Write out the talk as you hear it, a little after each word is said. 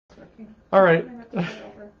Okay. All right. I have to start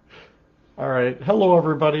over. All right. Hello,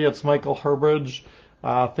 everybody. It's Michael Herbridge.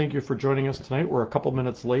 Thank you for joining us tonight. We're a couple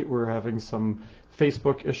minutes late. We're having some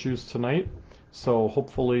Facebook issues tonight. So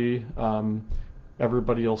hopefully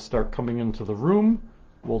everybody will start coming into the room.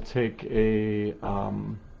 We'll take a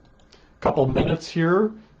couple minutes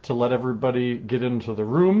here to let everybody get into the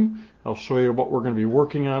room. I'll show you what we're going to be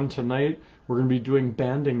working on tonight. We're going to be doing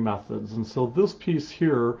banding methods. And so this piece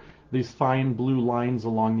here, these fine blue lines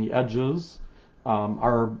along the edges,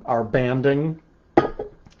 are banding.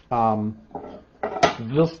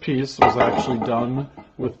 This piece was actually done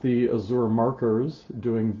with the Azure markers,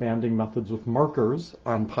 doing banding methods with markers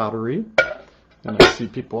on pottery. And I see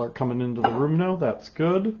people are coming into the room now. That's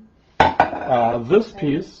good. This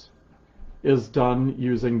piece is done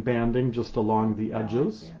using banding just along the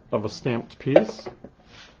edges of a stamped piece.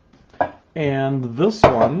 And this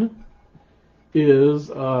one is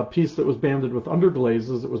a piece that was banded with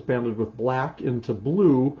underglazes. It was banded with black into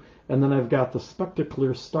blue, and then I've got the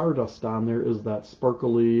Spectaclear Stardust on there, is that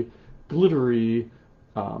sparkly, glittery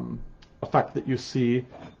effect that you see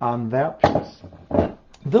on that piece.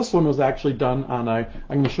 This one was actually done on I'm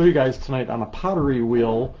going to show you guys tonight on a pottery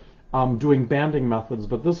wheel doing banding methods,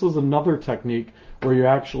 but this is another technique where you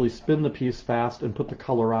actually spin the piece fast and put the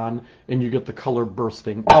color on, and you get the color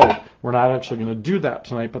bursting out. We're not actually going to do that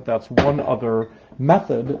tonight, but that's one other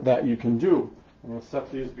method that you can do. I'm going to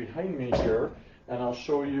set these behind me here, and I'll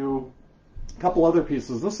show you a couple other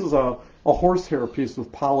pieces. This is a horsehair piece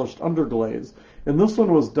with polished underglaze, and this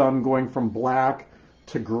one was done going from black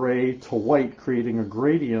to gray to white, creating a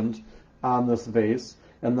gradient on this vase.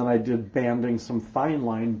 And then I did banding, some fine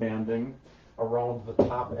line banding around the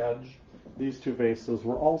top edge. These two vases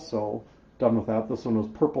were also done with that. This one was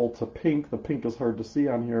purple to pink. The pink is hard to see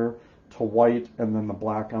on here, to white, and then the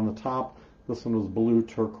black on the top. This one was blue,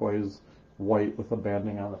 turquoise, white with the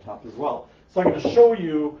banding on the top as well. So I'm going to show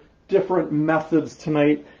you different methods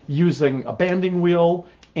tonight using a banding wheel,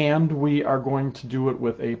 and we are going to do it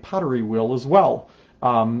with a pottery wheel as well.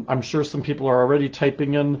 I'm sure some people are already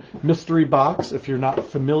typing in mystery box. If you're not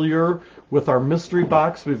familiar with our mystery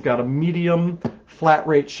box, we've got a medium flat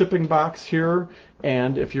rate shipping box here.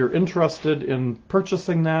 And if you're interested in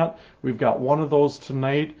purchasing that, we've got one of those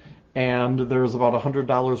tonight. And there's about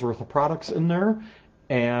 $100 worth of products in there.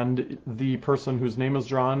 And the person whose name is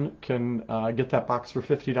drawn can get that box for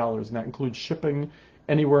 $50. And that includes shipping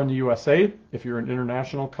anywhere in the USA. If you're an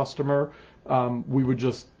international customer, we would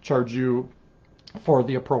just charge you for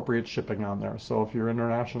the appropriate shipping on there. So if you're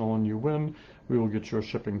international and you win, we will get you a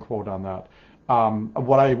shipping quote on that.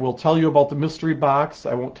 What I will tell you about the mystery box,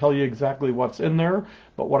 I won't tell you exactly what's in there,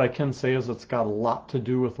 but what I can say is it's got a lot to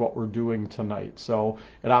do with what we're doing tonight. So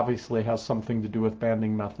it obviously has something to do with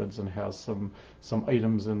banding methods and has some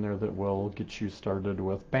items in there that will get you started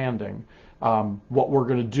with banding. What we're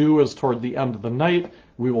going to do is toward the end of the night,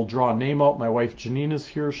 we will draw a name out. My wife Janine is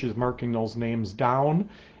here. She's marking those names down.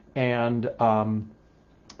 And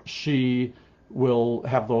she will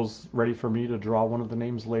have those ready for me to draw one of the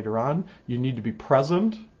names later on. You need to be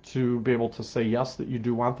present to be able to say yes that you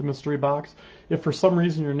do want the mystery box. If for some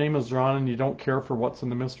reason your name is drawn and you don't care for what's in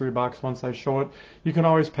the mystery box once I show it, you can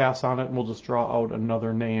always pass on it and we'll just draw out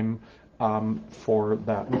another name for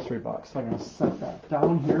that mystery box. So I'm going to set that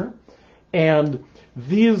down here. And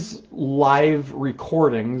these live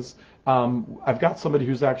recordings, I've got somebody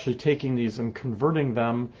who's actually taking these and converting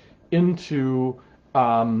them into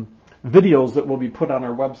videos that will be put on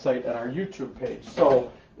our website and our YouTube page.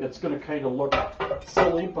 So it's going to kind of look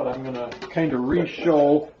silly, but I'm going to kind of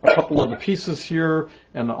re-show a couple of the pieces here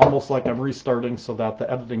and almost like I'm restarting so that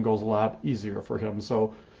the editing goes a lot easier for him.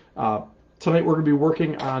 So tonight we're going to be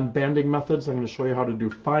working on banding methods. I'm going to show you how to do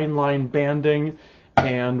fine line banding,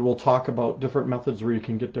 and we'll talk about different methods where you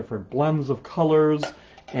can get different blends of colors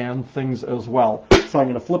and things as well. So I'm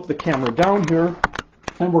going to flip the camera down here,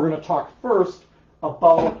 and we're going to talk first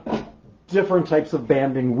about different types of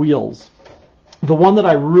banding wheels. The one that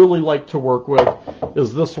I really like to work with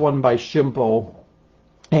is this one by Shimpo.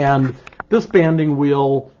 And this banding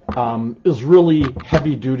wheel is really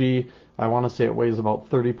heavy duty. I want to say it weighs about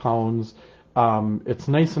 30 pounds. It's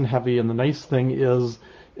nice and heavy, and the nice thing is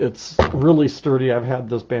it's really sturdy. I've had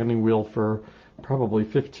this banding wheel for probably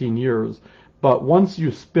 15 years. But once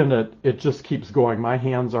you spin it, it just keeps going. My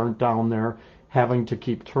hands aren't down there having to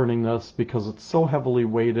keep turning this because it's so heavily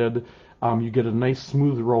weighted. You get a nice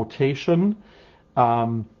smooth rotation.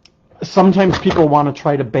 Sometimes people want to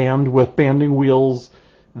try to band with banding wheels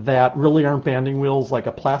that really aren't banding wheels, like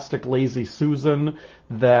a plastic Lazy Susan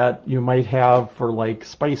that you might have for like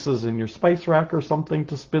spices in your spice rack or something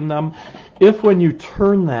to spin them. If when you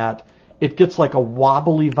turn that, it gets like a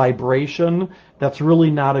wobbly vibration. That's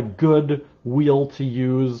really not a good wheel to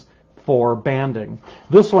use for banding.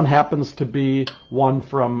 This one happens to be one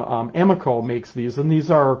from Amico makes these, and these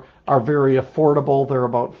are very affordable. They're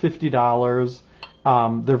about $50.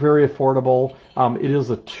 They're very affordable. It is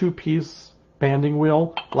a two-piece banding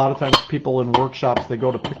wheel. A lot of times people in workshops, they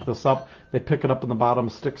go to pick this up, they pick it up and the bottom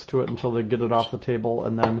sticks to it until they get it off the table,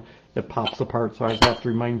 and then it pops apart. So I just have to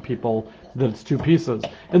remind people that it's two pieces.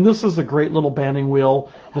 And this is a great little banding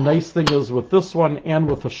wheel. The nice thing is with this one and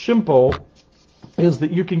with a Shimpo is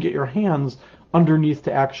that you can get your hands underneath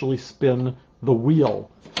to actually spin the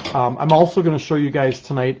wheel. I'm also going to show you guys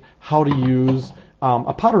tonight how to use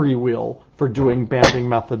a pottery wheel for doing banding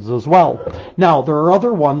methods as well. Now, there are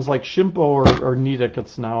other ones like Shimpo or Nidec,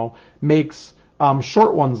 it's now, makes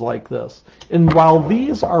short ones like this. And while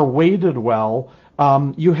these are weighted well,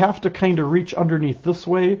 you have to kind of reach underneath this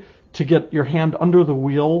way to get your hand under the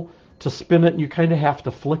wheel to spin it, and you kind of have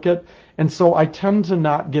to flick it. And so I tend to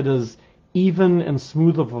not get as even and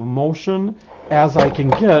smooth of a motion as I can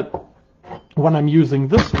get when I'm using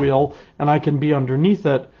this wheel, and I can be underneath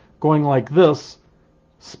it going like this,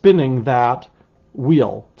 spinning that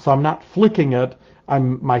wheel. So I'm not flicking it.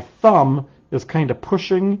 My thumb is kind of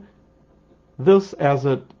pushing this as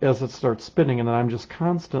it starts spinning, and then I'm just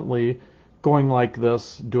constantly going like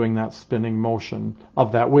this, doing that spinning motion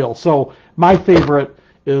of that wheel. So my favorite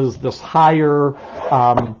is this higher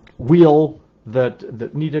wheel that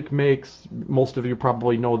Nidec makes. Most of you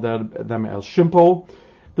probably know them as Shimpo.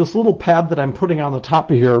 This little pad that I'm putting on the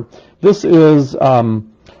top of here, this is a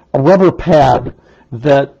rubber pad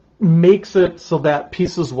that makes it so that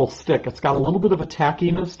pieces will stick. It's got a little bit of a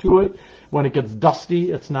tackiness to it. When it gets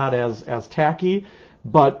dusty, it's not as tacky.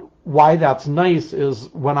 But why that's nice is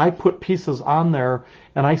when I put pieces on there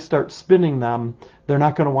and I start spinning them, they're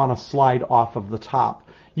not going to want to slide off of the top.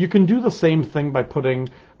 You can do the same thing by putting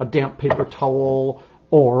a damp paper towel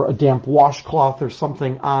or a damp washcloth or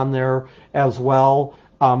something on there as well,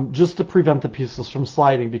 just to prevent the pieces from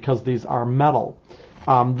sliding, because these are metal.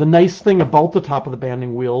 The nice thing about the top of the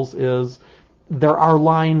banding wheels is there are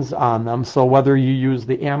lines on them, so whether you use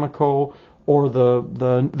the Amico or the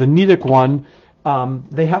Nidec one,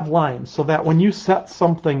 they have lines, so that when you set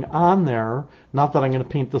something on there, not that I'm going to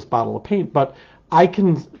paint this bottle of paint, but I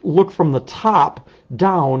can look from the top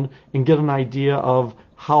down and get an idea of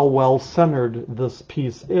how well centered this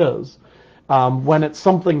piece is. When it's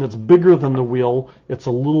something that's bigger than the wheel, it's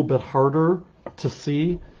a little bit harder to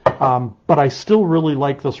see, but I still really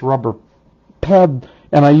like this rubber pad,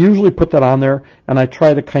 and I usually put that on there and I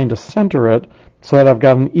try to kind of center it so that I've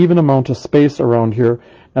got an even amount of space around here,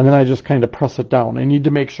 and then I just kind of press it down. I need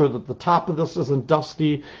to make sure that the top of this isn't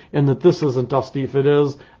dusty and that this isn't dusty. If it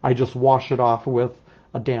is, I just wash it off with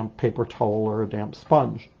a damp paper towel or a damp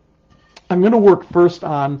sponge. I'm going to work first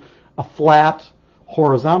on a flat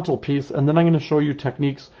horizontal piece, and then I'm going to show you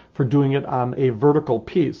techniques for doing it on a vertical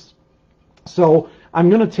piece. So I'm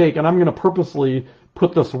going to take, and I'm going to purposely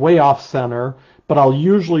put this way off center, but I'll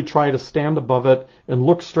usually try to stand above it and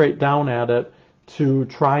look straight down at it to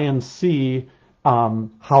try and see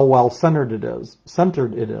how well centered it is.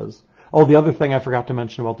 Oh, the other thing I forgot to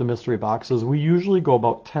mention about the mystery box is we usually go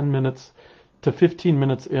about 10 minutes to 15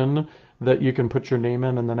 minutes in that you can put your name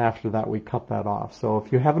in, and then after that we cut that off. So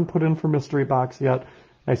if you haven't put in for mystery box yet,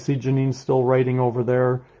 I see Janine still writing over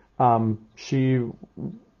there. She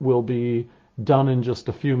will be done in just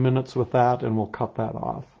a few minutes with that, and we'll cut that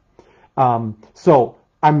off. So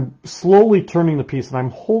I'm slowly turning the piece, and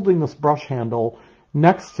I'm holding this brush handle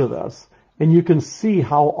next to this, and you can see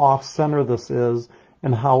how off-center this is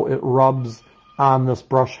and how it rubs on this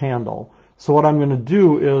brush handle. So what I'm going to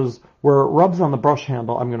do is, where it rubs on the brush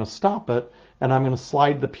handle, I'm going to stop it, and I'm going to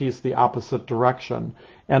slide the piece the opposite direction.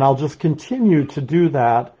 And I'll just continue to do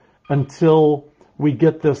that until we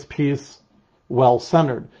get this piece well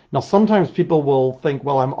centered. Now sometimes people will think,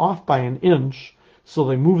 well, I'm off by an inch, so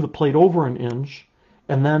they move the plate over an inch,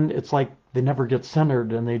 and then it's like they never get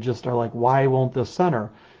centered, and they just are like, why won't this center?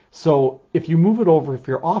 So if you move it over, if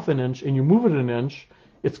you're off an inch and you move it an inch,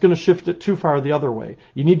 it's going to shift it too far the other way.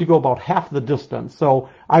 You need to go about half the distance. So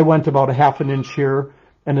I went about a half an inch here,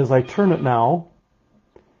 and as I turn it now,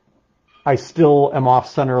 I still am off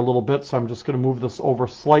center a little bit, so I'm just going to move this over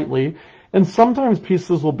slightly. And sometimes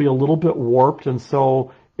pieces will be a little bit warped, and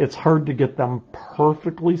so it's hard to get them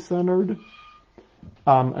perfectly centered.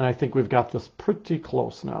 And I think we've got this pretty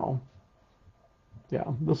close now. Yeah,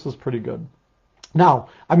 this is pretty good. Now,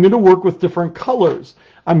 I'm going to work with different colors.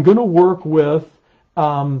 I'm going to work with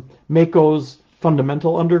Mako's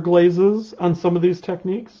fundamental underglazes on some of these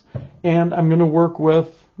techniques, and I'm going to work with,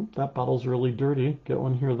 That bottle's really dirty. Get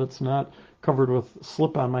one here that's not covered with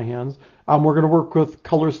slip on my hands. We're going to work with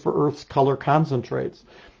Colors for Earth's color concentrates.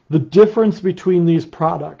 The difference between these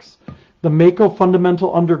products, the Mako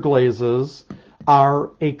Fundamental Underglazes are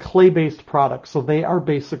a clay-based product, so they are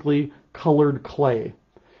basically colored clay.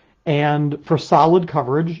 And for solid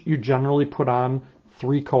coverage, you generally put on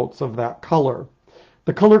 3 coats of that color.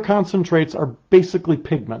 The color concentrates are basically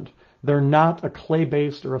pigment. They're not a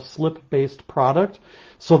clay-based or a slip-based product,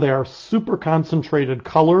 so they are super concentrated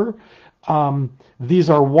color. These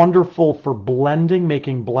are wonderful for blending,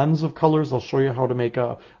 making blends of colors. I'll show you how to make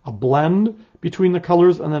a blend between the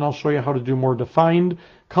colors, and then I'll show you how to do more defined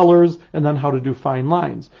colors, and then how to do fine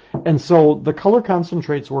lines. And so the color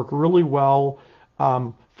concentrates work really well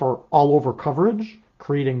for all over coverage,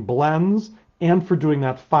 creating blends, and for doing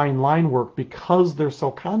that fine line work. Because they're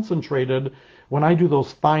so concentrated, when I do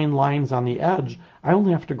those fine lines on the edge, I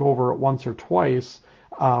only have to go over it once or twice,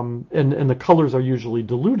 and the colors are usually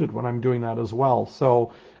diluted when I'm doing that as well.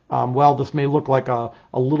 So while this may look like a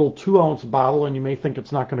little 2-ounce bottle and you may think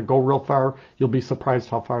it's not going to go real far, you'll be surprised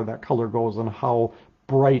how far that color goes and how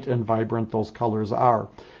bright and vibrant those colors are.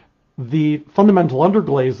 The fundamental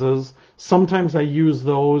underglazes, sometimes I use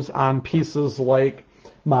those on pieces like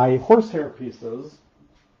my horsehair pieces.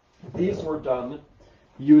 These were done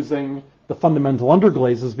using the fundamental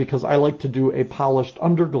underglazes because I like to do a polished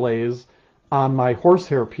underglaze on my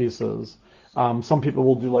horsehair pieces. Some people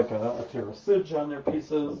will do like a terracige on their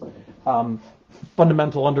pieces.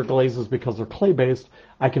 Fundamental underglazes, because they're clay-based,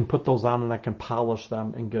 I can put those on and I can polish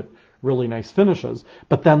them and get really nice finishes.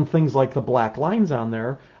 But then things like the black lines on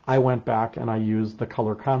there, I went back and I used the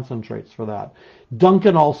color concentrates for that.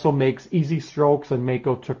 Duncan also makes Easy Strokes, and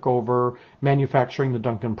Mako took over manufacturing the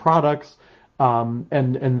Duncan products,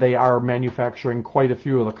 and they are manufacturing quite a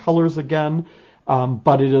few of the colors again,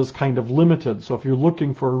 but it is kind of limited. So if you're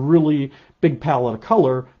looking for a really big palette of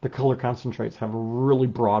color, the color concentrates have a really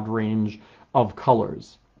broad range of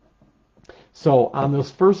colors. So on this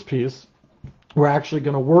first piece, we're actually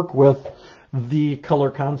going to work with the color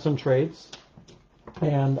concentrates,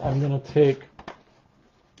 and I'm going to take,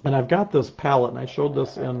 and I've got this palette, and I showed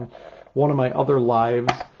this in one of my other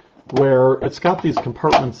lives, where it's got these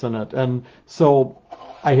compartments in it. And so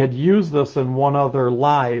I had used this in one other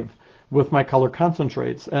live with my color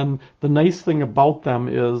concentrates, and the nice thing about them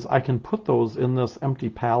is I can put those in this empty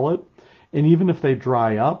palette, and even if they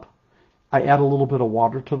dry up, I add a little bit of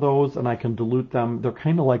water to those and I can dilute them. They're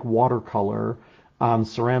kind of like watercolor on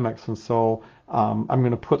ceramics, and so I'm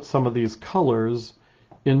going to put some of these colors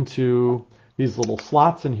into these little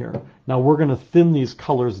slots in here. Now we're going to thin these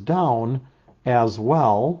colors down as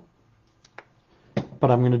well, but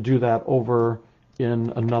I'm going to do that over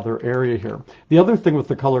in another area here. The other thing with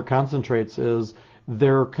the color concentrates is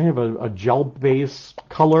they're kind of a gel-based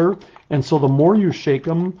color, and so the more you shake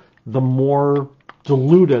them, the more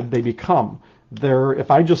diluted they become.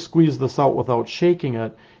 If I just squeeze this out without shaking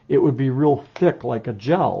it, it would be real thick like a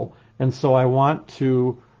gel, and so I want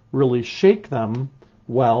to really shake them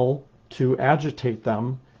well to agitate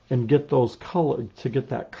them and get those color, to get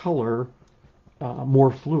that color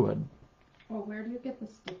more fluid. Well, where do you get the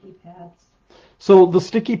sticky pads? So the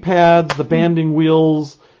sticky pads, the banding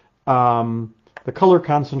wheels, the color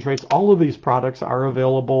concentrates, all of these products are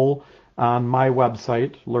available on my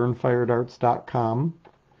website, learnfiredarts.com.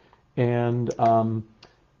 And I'm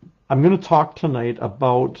going to talk tonight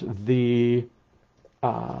about the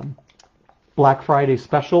Black Friday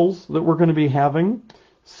specials that we're going to be having.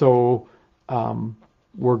 So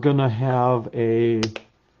we're going to have a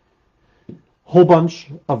whole bunch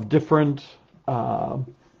of different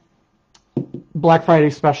Black Friday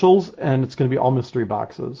specials, and it's going to be all mystery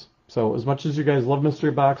boxes. So as much as you guys love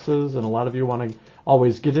mystery boxes, and a lot of you want to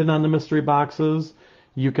always get in on the mystery boxes,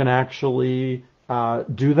 you can actually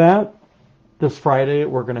do that. This Friday,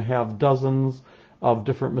 we're going to have dozens of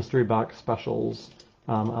different mystery box specials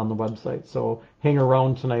on the website. So hang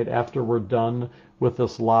around tonight after we're done with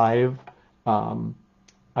this live. I'm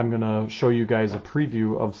going to show you guys a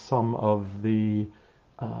preview of some of the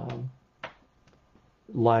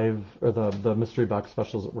live, or the mystery box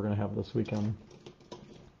specials that we're going to have this weekend.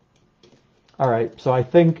 All right, so I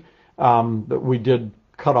think that we did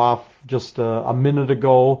cut off just a minute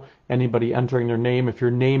ago. Anybody entering their name, if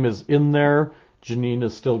your name is in there, Janine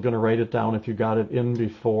is still going to write it down if you got it in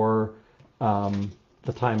before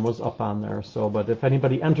the time was up on there. So, but if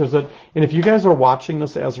anybody enters it, and if you guys are watching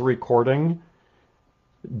this as a recording,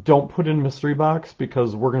 don't put in mystery box,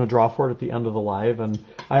 because we're going to draw for it at the end of the live. And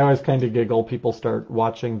I always kind of giggle. People start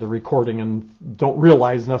watching the recording and don't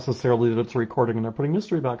realize necessarily that it's a recording, and they're putting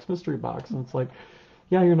mystery box, and it's like,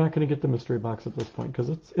 Yeah, you're not going to get the mystery box at this point because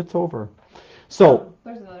it's over. So,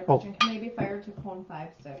 there's another oh, question. Can they be fired to cone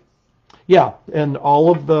 5-6? yeah, and all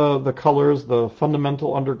of the colors, the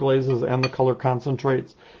fundamental underglazes and the color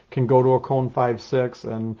concentrates can go to a cone 5-6.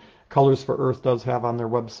 And Colors for Earth does have on their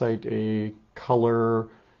website a color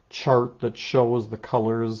chart that shows the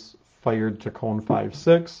colors fired to cone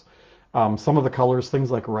 5-6. Some of the colors,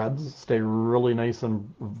 things like reds, stay really nice and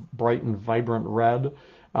bright and vibrant red.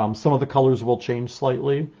 Some of the colors will change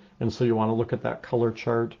slightly, and so you want to look at that color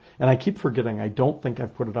chart. And I keep forgetting, I don't think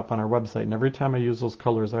I've put it up on our website. And every time I use those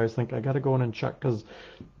colors, I always think I got to go in and check because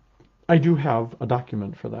I do have a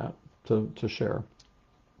document for that to share.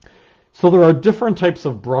 So there are different types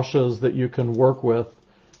of brushes that you can work with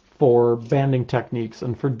for banding techniques.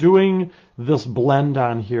 And for doing this blend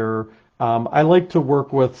on here, I like to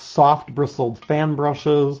work with soft bristled fan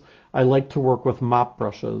brushes. I like to work with mop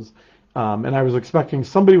brushes. And I was expecting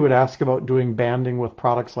somebody would ask about doing banding with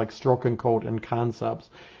products like Stroke and Coat and Concepts.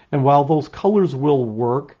 And while those colors will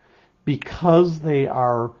work, because they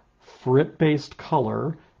are frit-based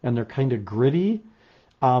color and they're kind of gritty,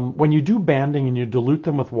 when you do banding and you dilute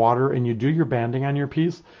them with water and you do your banding on your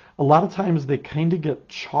piece, a lot of times they kind of get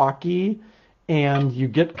chalky and you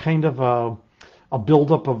get kind of a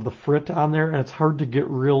buildup of the frit on there, and it's hard to get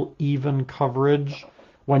real even coverage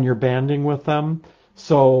when you're banding with them.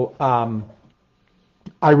 So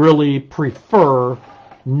I really prefer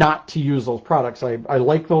not to use those products. I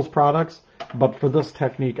like those products, but for this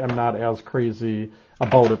technique, I'm not as crazy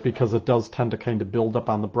about it because it does tend to kind of build up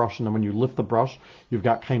on the brush, and then when you lift the brush, you've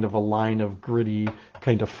got kind of a line of gritty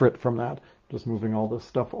kind of frit from that. Just moving all this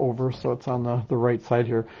stuff over so it's on the right side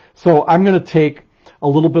here. So I'm going to take a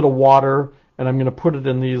little bit of water and I'm going to put it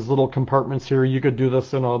in these little compartments here. You could do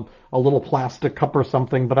this in a little plastic cup or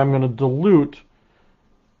something, but I'm going to dilute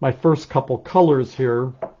my first couple colors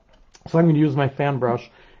here. So I'm going to use my fan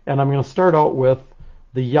brush, and I'm going to start out with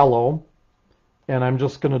the yellow, and I'm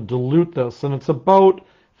just going to dilute this, and it's about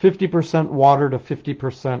 50% water to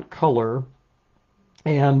 50% color.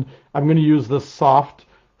 And I'm going to use this soft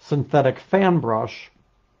synthetic fan brush,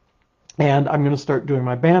 and I'm going to start doing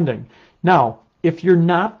my banding. Now, if you're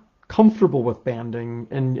not comfortable with banding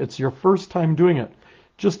and it's your first time doing it,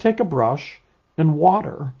 just take a brush and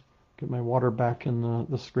water. Get my water back in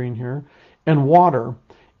the screen here, and water.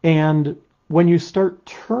 And when you start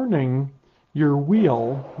turning your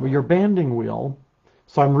wheel, your banding wheel,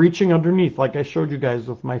 so I'm reaching underneath like I showed you guys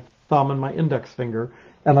with my thumb and my index finger,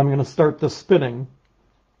 and I'm going to start the spinning.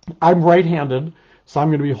 I'm right-handed, so I'm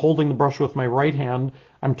going to be holding the brush with my right hand.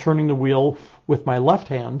 I'm turning the wheel with my left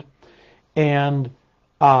hand, and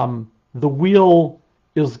the wheel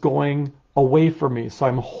is going away from me. So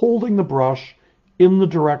I'm holding the brush in the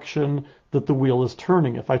direction that the wheel is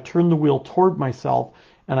turning. If I turn the wheel toward myself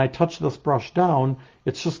and I touch this brush down,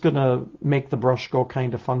 it's just going to make the brush go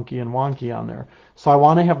kind of funky and wonky on there. So I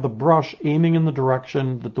want to have the brush aiming in the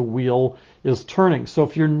direction that the wheel is turning. So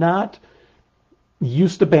if you're not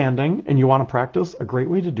used to banding and you want to practice, a great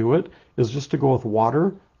way to do it is just to go with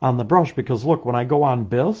water on the brush, because look, when I go on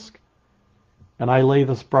bisque and I lay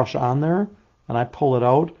this brush on there and I pull it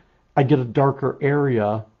out, I get a darker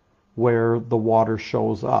area where the water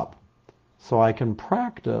shows up. So I can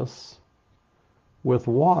practice with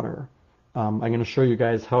water. I'm going to show you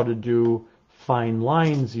guys how to do fine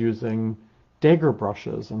lines using dagger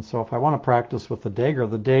brushes. And so if I want to practice with the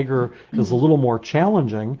dagger is a little more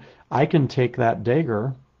challenging. I can take that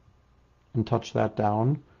dagger and touch that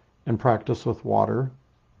down and practice with water,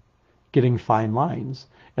 getting fine lines.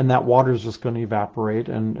 And that water is just going to evaporate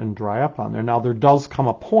and dry up on there. Now there does come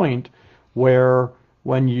a point where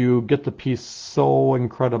when you get the piece so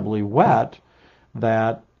incredibly wet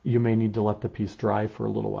that you may need to let the piece dry for a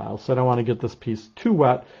little while. So I don't want to get this piece too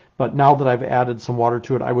wet, but now that I've added some water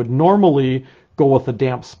to it, I would normally go with a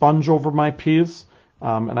damp sponge over my piece,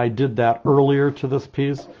 and I did that earlier to this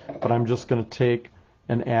piece, but I'm just going to take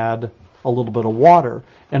and add a little bit of water.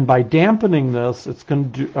 And by dampening this, it's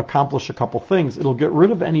going to accomplish a couple things. It'll get rid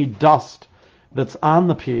of any dust that's on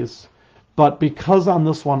the piece, but because on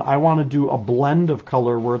this one I want to do a blend of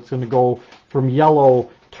color where it's going to go from yellow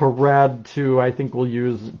to red to, I think we'll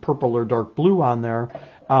use purple or dark blue on there.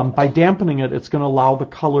 By dampening it, it's going to allow the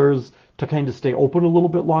colors to kind of stay open a little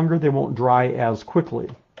bit longer. They won't dry as quickly.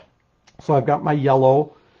 So I've got my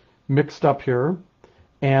yellow mixed up here,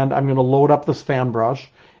 and I'm going to load up this fan brush.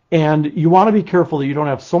 And you want to be careful that you don't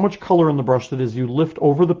have so much color in the brush that as you lift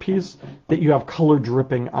over the piece that you have color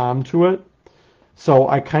dripping onto it. So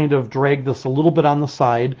I kind of drag this a little bit on the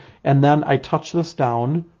side, and then I touch this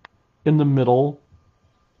down in the middle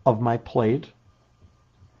of my plate.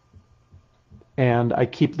 and I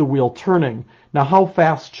keep the wheel turning. Now, how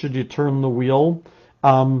fast should you turn the wheel?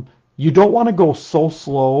 You don't want to go so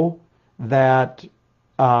slow that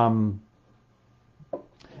the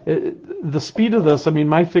speed of this, I mean,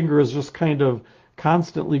 my finger is just kind of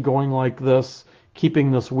constantly going like this,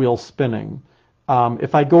 keeping this wheel spinning.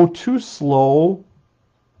 If I go too slow,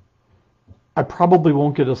 I probably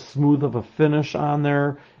won't get as smooth of a finish on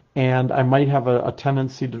there, and I might have a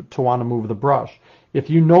tendency to want to move the brush. If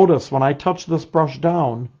you notice, when I touch this brush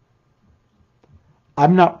down,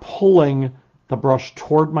 I'm not pulling the brush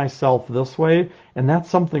toward myself this way, and that's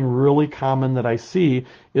something really common that I see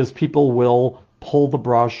is people will pull the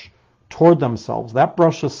brush toward themselves. That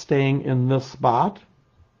brush is staying in this spot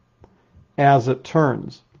as it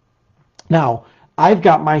turns. Now, I've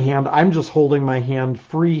got my hand, I'm just holding my hand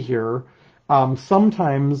free here.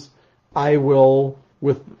 Sometimes I will,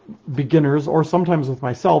 with beginners, or sometimes with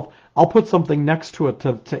myself, I'll put something next to it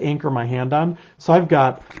to anchor my hand on. So I've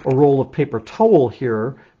got a roll of paper towel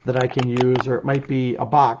here that I can use, or it might be a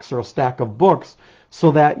box or a stack of books,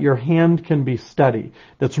 so that your hand can be steady.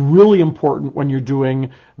 That's really important when you're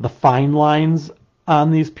doing the fine lines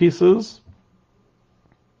on these pieces.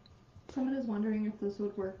 Someone is wondering if this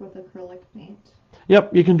would work with acrylic paint.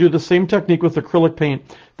 Yep, you can do the same technique with acrylic paint.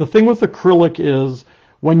 The thing with acrylic is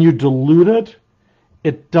when you dilute it,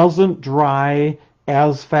 it doesn't dry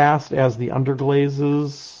as fast as the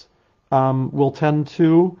underglazes will tend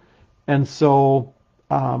to. And so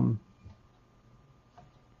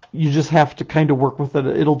you just have to kind of work with it.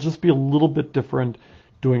 It'll just be a little bit different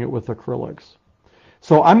doing it with acrylics.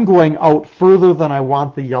 So I'm going out further than I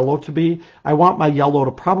want the yellow to be. I want my yellow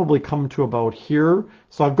to probably come to about here.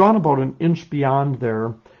 So I've gone about an inch beyond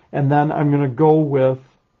there. And then I'm going to go with,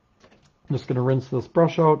 I'm just going to rinse this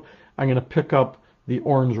brush out. I'm going to pick up the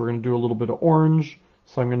orange. We're going to do a little bit of orange.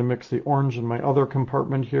 So I'm going to mix the orange in my other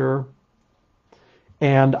compartment here.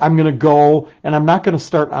 And I'm going to go, and I'm not going to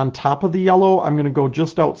start on top of the yellow. I'm going to go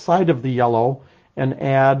just outside of the yellow and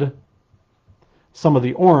add some of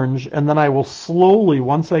the orange. And then I will slowly,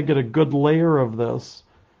 once I get a good layer of this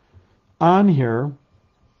on here,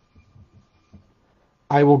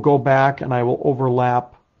 I will go back and I will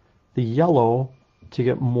overlap the yellow to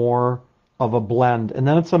get more of a blend. And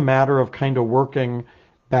then it's a matter of kind of working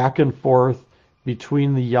back and forth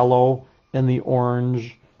between the yellow and the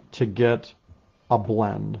orange to get a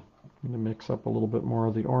blend. I'm going to mix up a little bit more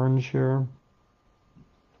of the orange here.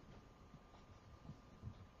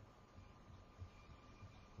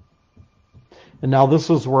 And now this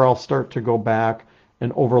is where I'll start to go back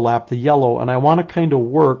and overlap the yellow. And I want to kind of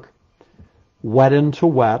work wet into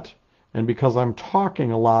wet. And because I'm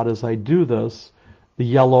talking a lot as I do this, the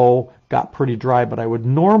yellow got pretty dry. But I would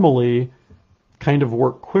normally kind of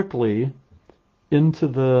work quickly into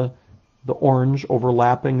the orange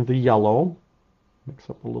overlapping the yellow. Mix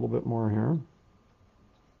up a little bit more here.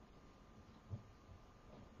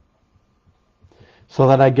 So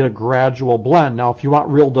that I get a gradual blend. Now, if you want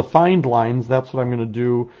real defined lines, that's what I'm going to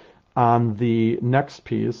do on the next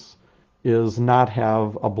piece, is not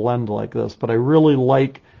have a blend like this. But I really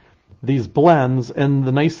like these blends, and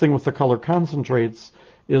the nice thing with the color concentrates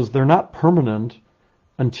is they're not permanent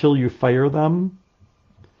until you fire them.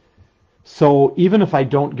 So even if I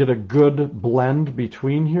don't get a good blend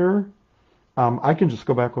between here, I can just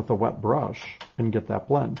go back with a wet brush and get that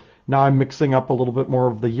blend. Now I'm mixing up a little bit more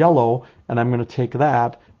of the yellow, and I'm going to take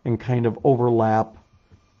that and kind of overlap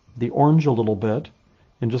the orange a little bit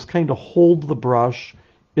and just kind of hold the brush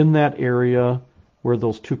in that area where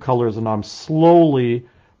those two colors, and I'm slowly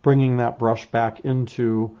bringing that brush back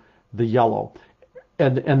into the yellow.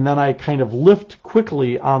 And then I kind of lift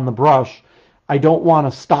quickly on the brush. I don't want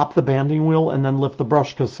to stop the banding wheel and then lift the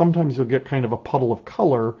brush, because sometimes you'll get kind of a puddle of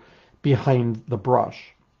color behind the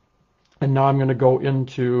brush. And now I'm going to go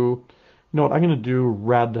into, you know what, I'm going to do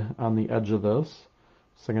red on the edge of this.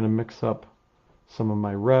 So I'm going to mix up some of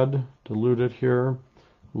my red, dilute it here,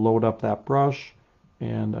 load up that brush,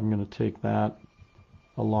 and I'm going to take that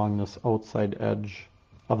along this outside edge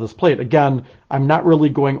of this plate. Again, I'm not really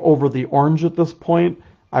going over the orange at this point.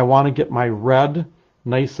 I want to get my red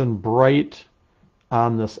nice and bright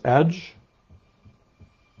on this edge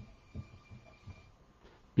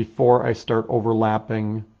before I start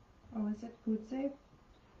overlapping. Oh, is it food safe?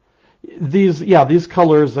 These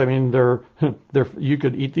colors, I mean, they're you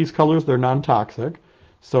could eat these colors. They're non-toxic,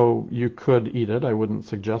 so you could eat it. I wouldn't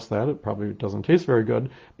suggest that. It probably doesn't taste very good.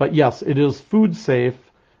 But yes, it is food safe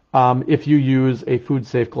if you use a food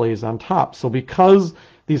safe glaze on top. So because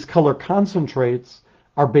these color concentrates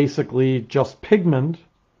are basically just pigment,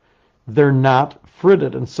 they're not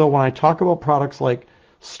fritted. And so when I talk about products like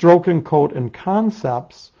Stroke and Coat and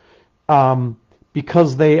Concepts,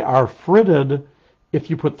 because they are fritted, if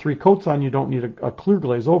you put 3 coats on, you don't need a clear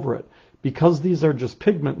glaze over it. Because these are just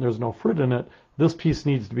pigment and there's no frit in it, this piece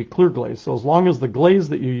needs to be clear glaze. So as long as the glaze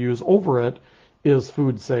that you use over it is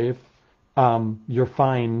food safe, you're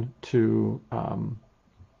fine to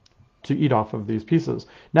eat off of these pieces.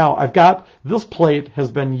 Now I've got, this plate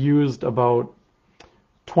has been used about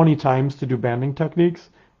 20 times to do banding techniques,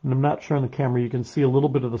 and I'm not sure on the camera you can see a little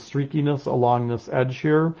bit of the streakiness along this edge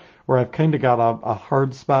here, where I've kind of got a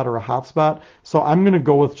hard spot or a hot spot. So I'm going to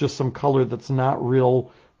go with just some color that's not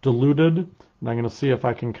real diluted, and I'm going to see if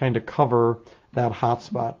I can kind of cover that hot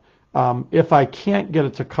spot. If I can't get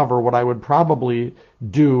it to cover, what I would probably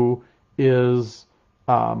do is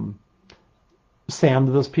sand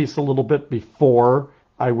this piece a little bit before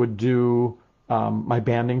I would do my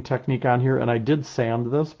banding technique on here. And I did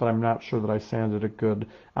sand this, but I'm not sure that I sanded it good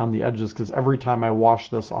on the edges, because every time I wash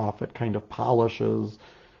this off, it kind of polishes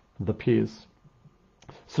the piece.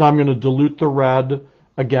 So now I'm going to dilute the red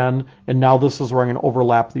again, and now this is where I'm going to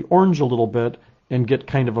overlap the orange a little bit and get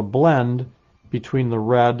kind of a blend between the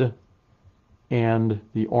red and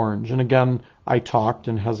the orange. And again, I talked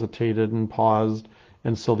and hesitated and paused,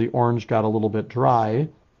 and so the orange got a little bit dry.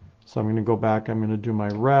 So I'm going to go back, I'm going to do my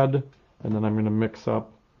red, and then I'm going to mix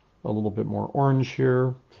up a little bit more orange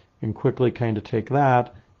here and quickly kind of take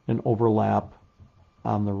that and overlap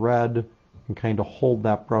on the red and kind of hold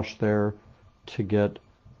that brush there to get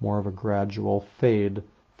more of a gradual fade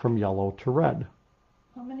from yellow to red.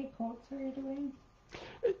 How many coats are you doing?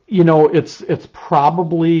 You know, it's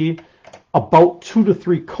probably about 2 to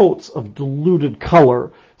 3 coats of diluted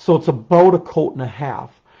color. So it's about a coat and a half.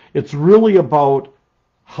 It's really about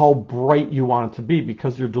how bright you want it to be,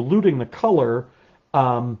 because you're diluting the color.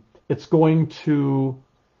 It's going to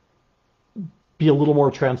be a little more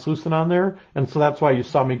translucent on there, and so that's why you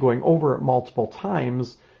saw me going over it multiple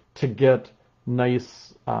times to get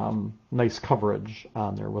nice coverage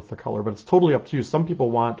on there with the color. But it's totally up to you. Some people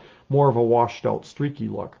want more of a washed out streaky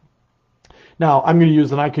look. Now I'm going to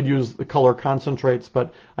use, and I could use the color concentrates,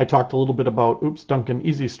 but I talked a little bit about Duncan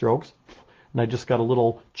Easy Strokes, and I just got a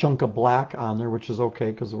little chunk of black on there, which is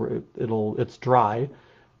okay because it's dry.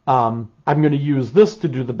 I'm going to use this to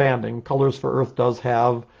do the banding. Colors for Earth does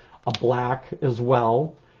have a black as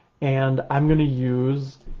well, and I'm going to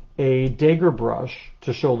use a dagger brush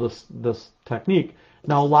to show this technique.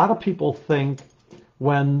 Now a lot of people think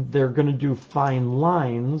when they're going to do fine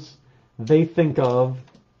lines, they think of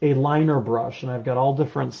a liner brush, and I've got all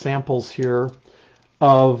different samples here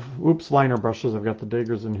of liner brushes. I've got the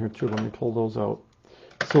daggers in here too. Let me pull those out.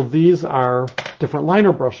 So these are different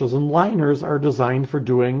liner brushes, and liners are designed for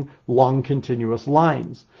doing long continuous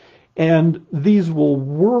lines, and these will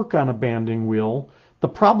work on a banding wheel. The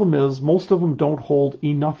problem is most of them don't hold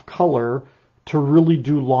enough color to really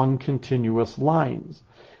do long continuous lines,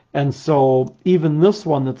 and so even this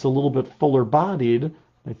one that's a little bit fuller bodied,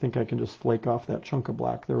 I think I can just flake off that chunk of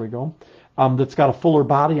black, there we go, that's got a fuller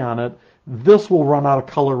body on it, this will run out of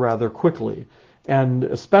color rather quickly. And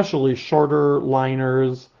especially shorter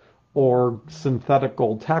liners or synthetic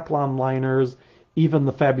gold Taklon liners, even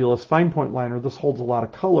the fabulous fine point liner, this holds a lot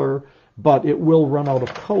of color, but it will run out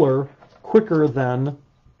of color quicker than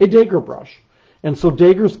a dagger brush. And so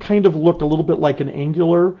daggers kind of look a little bit like an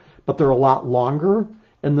angular, but they're a lot longer.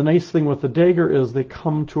 And the nice thing with the dagger is they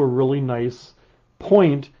come to a really nice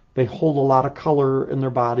point. They hold a lot of color in their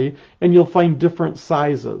body, and you'll find different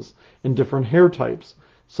sizes and different hair types.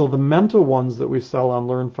 So the Menta ones that we sell on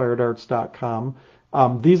learnfiredarts.com,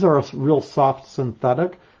 these are a real soft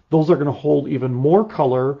synthetic. Those are going to hold even more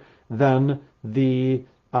color than the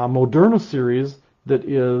Moderna series that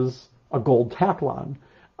is a gold Taklon.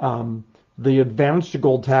 The advantage to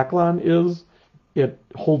gold Taklon is it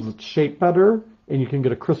holds its shape better, and you can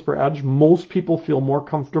get a crisper edge. Most people feel more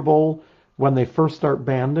comfortable when they first start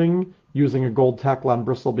banding using a gold Taklon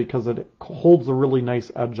bristle because it holds a really nice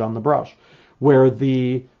edge on the brush. Where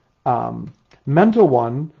the Menta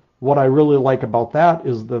one, what I really like about that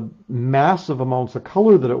is the massive amounts of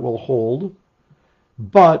color that it will hold,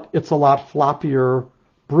 but it's a lot floppier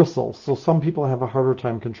bristle. So some people have a harder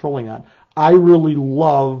time controlling that. I really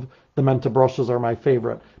love the Menta brushes, are my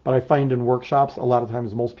favorite, but I find in workshops a lot of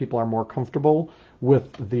times most people are more comfortable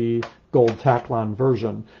with the gold Taklon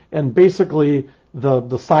version. And basically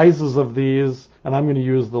the sizes of these, and I'm going to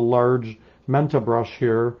use the large Menta brush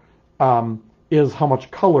here, is how much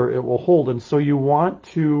color it will hold. And so you want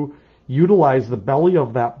to utilize the belly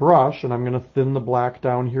of that brush, and I'm going to thin the black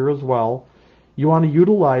down here as well. You want to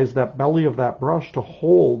utilize that belly of that brush to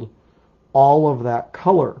hold all of that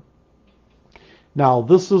color. Now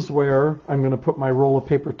this is where I'm going to put my roll of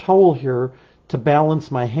paper towel here to balance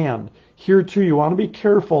my hand. here too, you want to be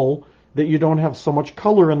careful that you don't have so much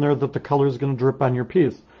color in there that the color is going to drip on your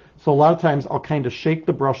piece. So a lot of times I'll kind of shake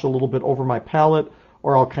the brush a little bit over my palette,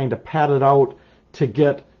 or I'll kind of pat it out to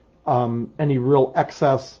get any real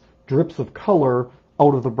excess drips of color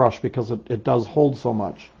out of the brush, because it does hold so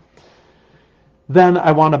much. Then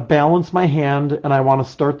I want to balance my hand, and I want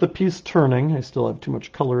to start the piece turning. I still have too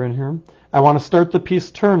much color in here. I want to start the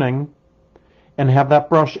piece turning and have that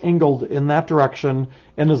brush angled in that direction.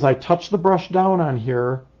 And as I touch the brush down on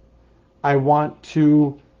here, I want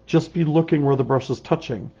to just be looking where the brush is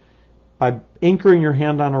touching. By anchoring your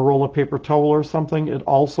hand on a roll of paper towel or something, it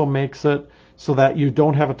also makes it so that you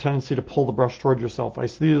don't have a tendency to pull the brush toward yourself. I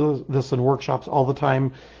see this in workshops all the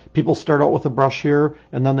time. People start out with a brush here,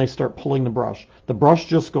 and then they start pulling the brush. The brush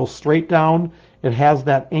just goes straight down. It has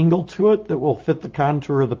that angle to it that will fit the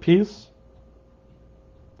contour of the piece.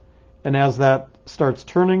 And as that starts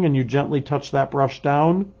turning and you gently touch that brush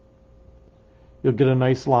down, you'll get a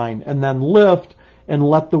nice line. And then lift and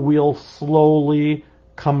let the wheel slowly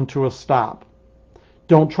come to a stop.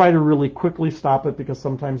 Don't try to really quickly stop it, because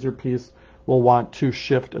sometimes your piece will want to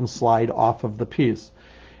shift and slide off of the piece.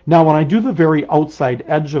 Now, when I do the very outside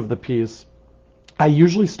edge of the piece, I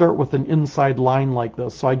usually start with an inside line like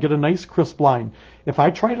this, so I get a nice crisp line. If I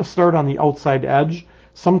try to start on the outside edge,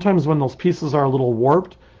 sometimes when those pieces are a little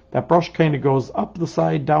warped, that brush kind of goes up the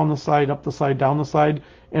side, down the side, up the side, down the side,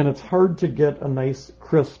 and it's hard to get a nice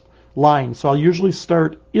crisp line. So I'll usually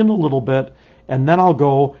start in a little bit, and then I'll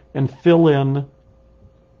go and fill in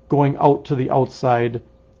going out to the outside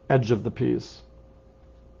edge of the piece.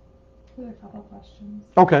 There's a couple questions.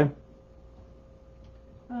 Okay.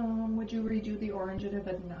 Would you redo the orange if it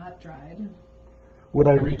had not dried? Would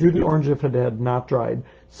I redo the orange if it had not dried?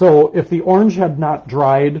 So if the orange had not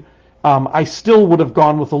dried, I still would have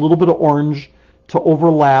gone with a little bit of orange to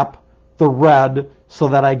overlap the red so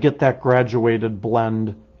that I get that graduated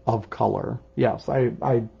blend of color. Yes,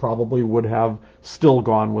 I probably would have still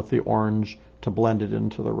gone with the orange to blend it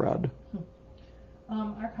into the red.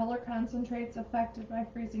 Are color concentrates affected by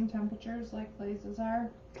freezing temperatures like glazes are?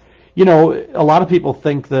 You know, a lot of people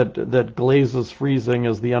think that glazes freezing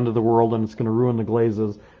is the end of the world and it's going to ruin the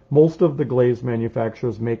glazes. Most of the glaze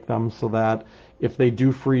manufacturers make them so that if they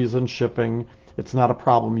do freeze in shipping, it's not a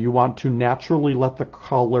problem. You want to naturally let the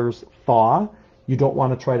colors thaw. You don't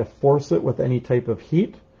want to try to force it with any type of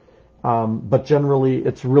heat. But generally,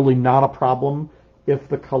 it's really not a problem if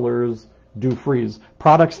the colors do freeze.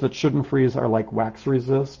 Products that shouldn't freeze are like wax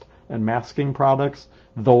resist and masking products.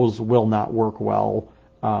 Those will not work well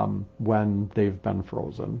when they've been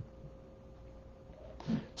frozen.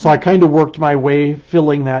 So I kind of worked my way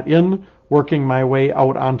filling that in, working my way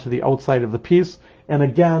out onto the outside of the piece. And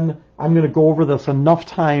again, I'm going to go over this enough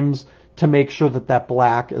times to make sure that that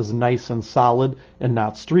black is nice and solid and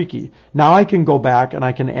not streaky. Now I can go back and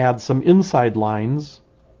I can add some inside lines.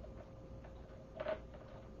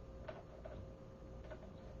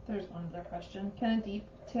 There's one other question. Can a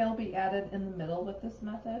detail be added in the middle with this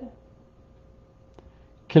method?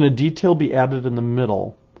 Can a detail be added in the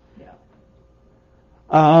middle?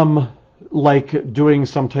 Yeah. Like doing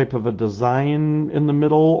some type of a design in the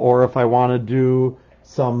middle, or if I want to do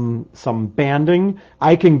some banding,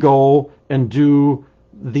 I can go and do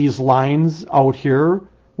these lines out here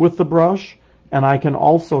with the brush, and I can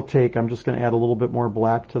also take, I'm just going to add a little bit more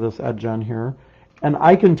black to this edge on here, and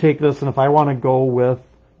I can take this, and if I want to go with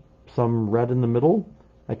some red in the middle,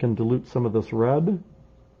 I can dilute some of this red,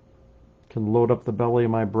 can load up the belly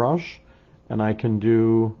of my brush, and I can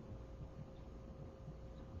do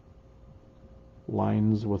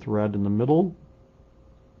lines with red in the middle.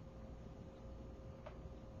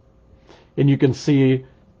 And you can see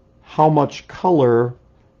how much color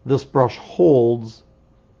this brush holds,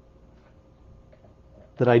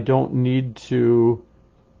 that I don't need to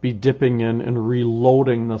be dipping in and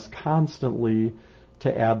reloading this constantly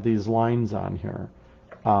to add these lines on here.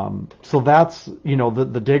 So that's, you know,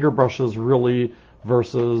 the dagger brushes really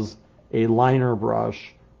versus a liner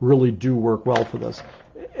brush really do work well for this.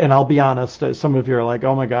 And I'll be honest, some of you are like,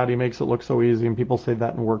 oh my God, he makes it look so easy, and people say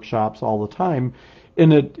that in workshops all the time.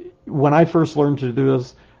 When I first learned to do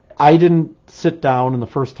this, I didn't sit down, and the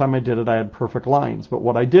first time I did it, I had perfect lines. But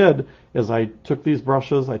what I did is I took these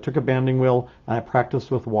brushes, I took a banding wheel, and I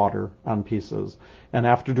practiced with water on pieces. And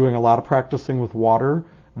after doing a lot of practicing with water,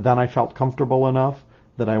 then I felt comfortable enough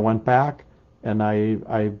that I went back and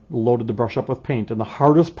I loaded the brush up with paint. And the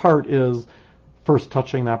hardest part is first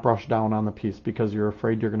touching that brush down on the piece, because you're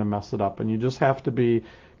afraid you're going to mess it up. And you just have to be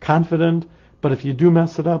confident. But if you do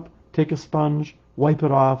mess it up, take a sponge, wipe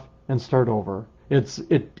it off, and start over.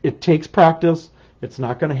 It takes practice. It's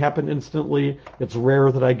not going to happen instantly. It's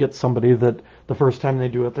rare that I get somebody that the first time they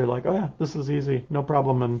do it, they're like, oh yeah, this is easy, no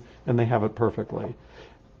problem, and they have it perfectly.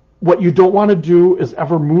 What you don't want to do is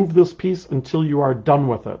ever move this piece until you are done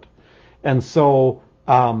with it. And so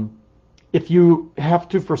if you have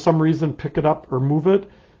to, for some reason, pick it up or move it,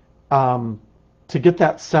 to get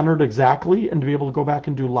that centered exactly and to be able to go back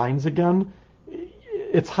and do lines again,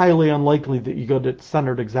 it's highly unlikely that you get it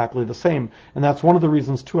centered exactly the same. And that's one of the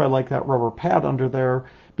reasons, too, I like that rubber pad under there,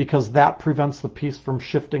 because that prevents the piece from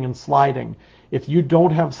shifting and sliding. If you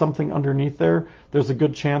don't have something underneath there, there's a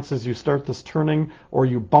good chance as you start this turning or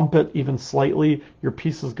you bump it even slightly, your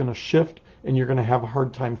piece is going to shift and you're going to have a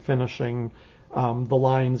hard time finishing the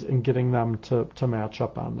lines and getting them to match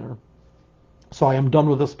up on there. So I am done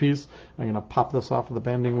with this piece. I'm going to pop this off of the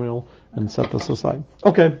banding wheel and set this aside.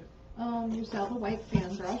 Okay. You sell the white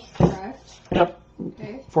fan brush, correct? Yep.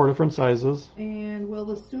 Okay. 4 different sizes. And will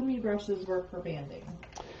the Sumi brushes work for banding?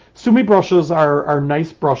 Sumi brushes are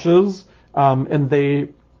nice brushes, and they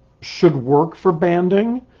should work for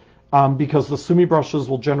banding because the Sumi brushes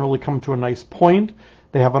will generally come to a nice point.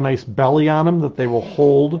 They have a nice belly on them that they will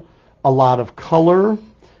hold a lot of color.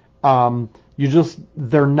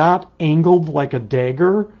 They're not angled like a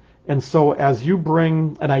dagger, and so as you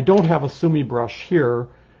bring, and I don't have a Sumi brush here,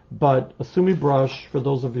 but a Sumi brush, for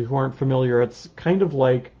those of you who aren't familiar, it's kind of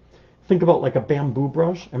like, think about like a bamboo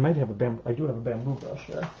brush. I do have a bamboo brush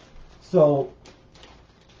here. So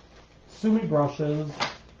Sumi brushes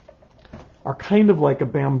are kind of like a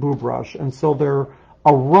bamboo brush, and so they're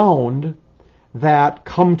a round that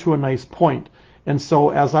come to a nice point. And so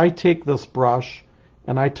as I take this brush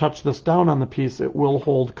and I touch this down on the piece, it will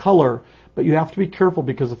hold color. But you have to be careful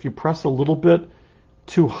because if you press a little bit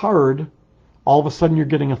too hard, all of a sudden you're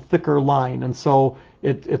getting a thicker line. And so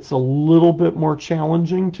it's a little bit more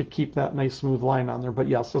challenging to keep that nice smooth line on there. But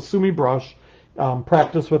yes, a Sumi brush,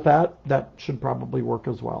 practice with that. That should probably work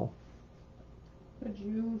as well. Could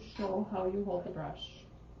you show how you hold the brush?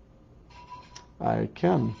 I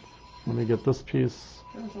can. Let me get this piece.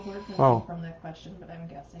 There was a word missing from that question, but I'm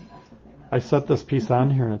guessing that's what they meant. I set this piece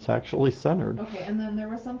on here and it's actually centered. Okay, and then there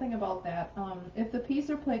was something about that. If the piece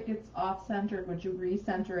or plate gets off-centered, would you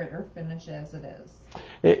re-center it or finish as it is?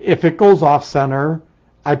 If it goes off-center,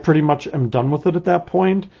 I pretty much am done with it at that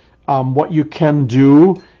point. What you can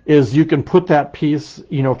do is you can put that piece,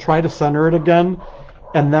 try to center it again,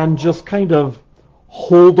 and then just kind of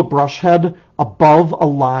hold the brush head above a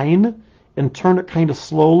line and turn it kind of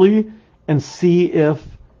slowly and see if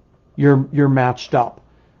you're matched up.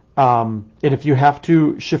 And if you have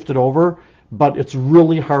to, shift it over, but it's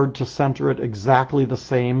really hard to center it exactly the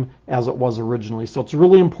same as it was originally. So it's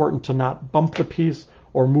really important to not bump the piece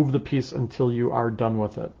or move the piece until you are done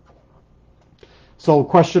with it. So the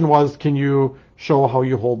question was, can you show how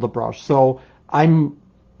you hold the brush? So I'm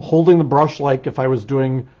holding the brush like if I was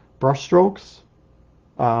doing brush strokes,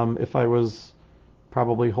 if I was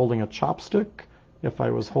probably holding a chopstick, if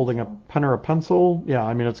I was holding a pen or a pencil. Yeah,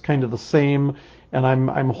 I mean, it's kind of the same. And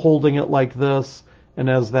I'm holding it like this. And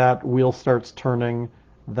as that wheel starts turning,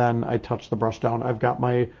 then I touch the brush down. I've got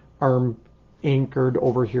my arm anchored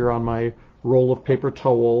over here on my roll of paper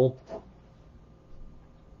towel.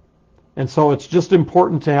 And so it's just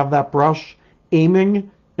important to have that brush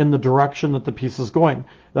aiming in the direction that the piece is going.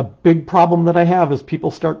 The big problem that I have is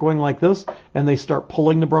people start going like this and they start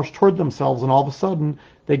pulling the brush toward themselves, and all of a sudden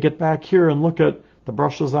they get back here and look at the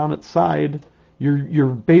brush is on its side. You're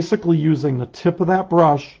basically using the tip of that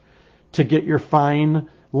brush to get your fine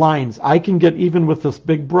lines. I can get, even with this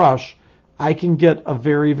big brush, I can get a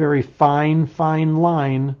very, very fine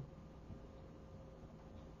line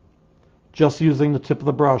just using the tip of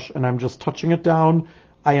the brush, and I'm just touching it down.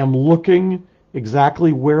 I am looking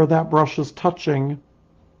exactly where that brush is touching.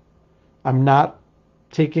 I'm not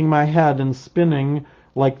taking my head and spinning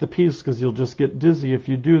like the piece, because you'll just get dizzy if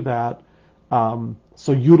you do that.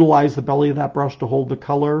 So utilize the belly of that brush to hold the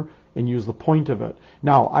color and use the point of it.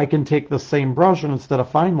 Now, I can take the same brush, and instead of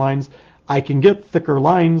fine lines, I can get thicker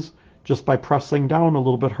lines just by pressing down a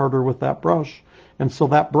little bit harder with that brush. And so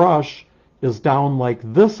that brush is down like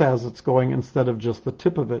this as it's going, instead of just the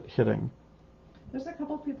tip of it hitting. There's a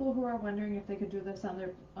couple people who are wondering if they could do this on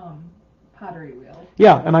their pottery wheel.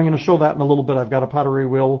 Yeah, and I'm going to show that in a little bit. I've got a pottery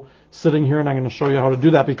wheel sitting here, and I'm going to show you how to do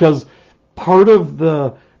that, because part of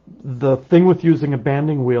the thing with using a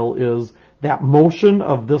banding wheel is that motion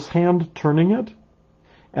of this hand turning it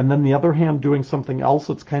and then the other hand doing something else.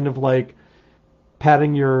 It's kind of like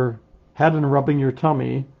patting your head and rubbing your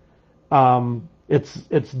tummy.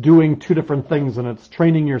 It's doing two different things, and it's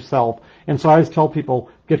training yourself. And so I always tell people,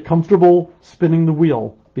 get comfortable spinning the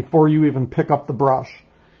wheel before you even pick up the brush.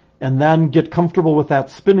 and then get comfortable with that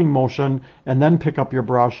spinning motion, and then pick up your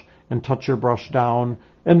brush and touch your brush down.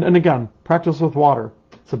 And again, practice with water.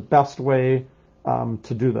 It's the best way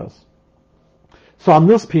to do this. So on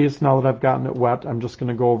this piece, now that I've gotten it wet, I'm just going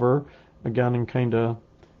to go over again and kind of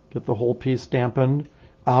get the whole piece dampened.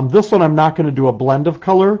 This one I'm not going to do a blend of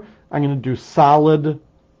color. I'm going to do solid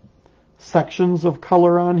sections of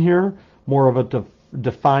color on here, more of a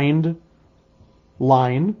defined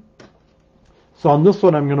line. So on this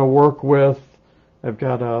one I'm going to work with, I've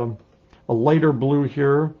got a lighter blue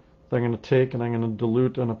here that I'm going to take and I'm going to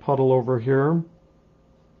dilute in a puddle over here.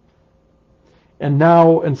 And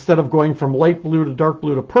now, instead of going from light blue to dark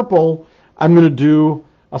blue to purple, I'm going to do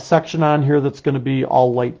a section on here that's going to be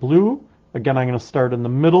all light blue. Again, I'm going to start in the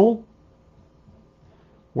middle,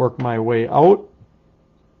 work my way out.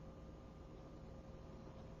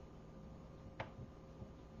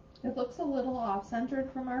 It looks a little off-centered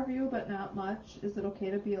from our view, but not much. Is it okay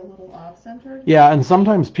to be a little off-centered? Yeah, and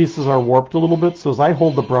sometimes pieces are warped a little bit, so as I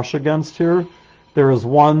hold the brush against here, there is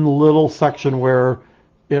one little section where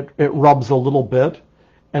it rubs a little bit,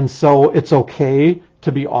 and so it's okay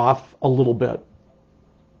to be off a little bit.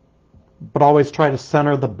 But always try to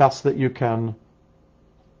center the best that you can.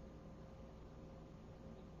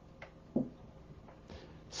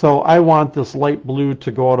 So I want this light blue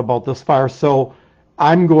to go out about this far, so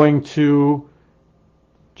I'm going to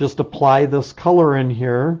just apply this color in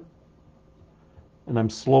here, and I'm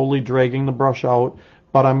slowly dragging the brush out,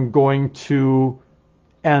 but I'm going to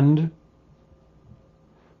end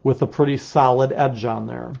with a pretty solid edge on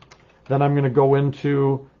there. Then I'm going to go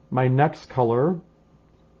into my next color.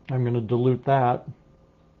 I'm going to dilute that.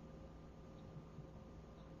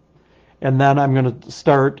 And then I'm going to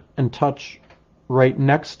start and touch right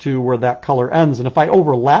next to where that color ends. And if I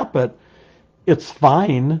overlap it, it's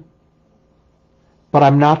fine, but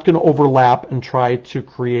I'm not going to overlap and try to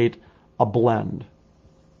create a blend.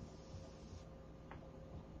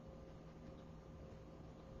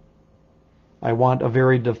 I want a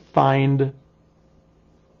very defined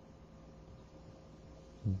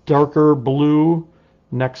darker blue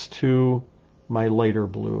next to my lighter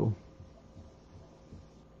blue.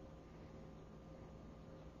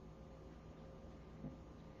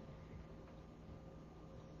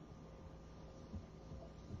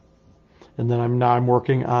 And then I'm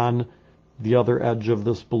working on the other edge of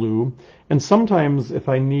this blue. And sometimes if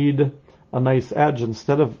I need a nice edge,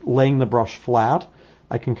 instead of laying the brush flat,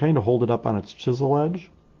 I can kind of hold it up on its chisel edge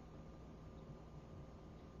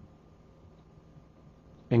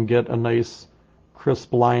and get a nice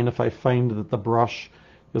crisp line if I find that the brush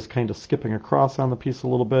is kind of skipping across on the piece a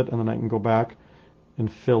little bit, and then I can go back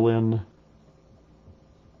and fill in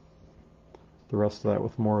the rest of that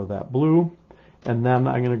with more of that blue. And then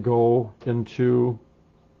I'm going to go into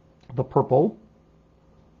the purple,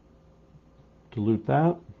 dilute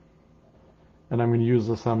that, and I'm going to use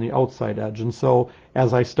this on the outside edge. And so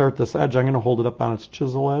as I start this edge, I'm going to hold it up on its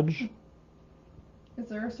chisel edge. Is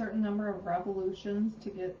there a certain number of revolutions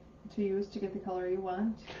to use to get the color you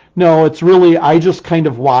want? No, it's really, I just kind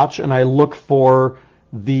of watch and I look for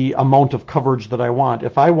the amount of coverage that I want.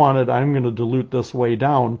 If I wanted, I'm going to dilute this way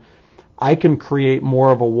down, I can create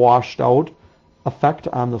more of a washed out effect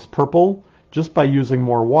on this purple just by using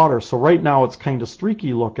more water. So right now it's kind of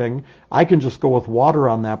streaky looking. I can just go with water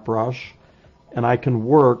on that brush and I can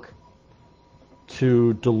work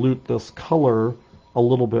to dilute this color a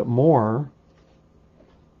little bit more.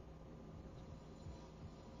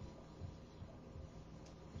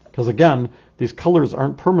 Because again, these colors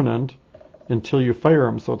aren't permanent until you fire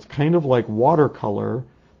them. So it's kind of like watercolor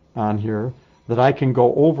on here that I can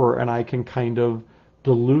go over and I can kind of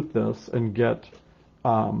dilute this and get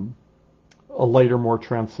a lighter, more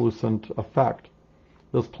translucent effect.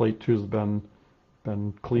 This plate too has been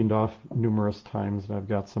cleaned off numerous times, and I've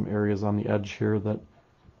got some areas on the edge here that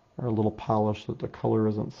are a little polished that the color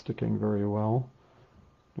isn't sticking very well.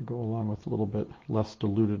 To go along with a little bit less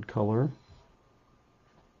diluted color.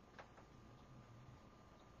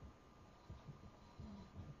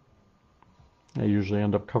 I usually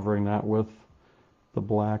end up covering that with the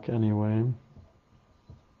black anyway.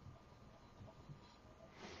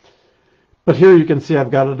 But here you can see I've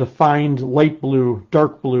got a defined light blue,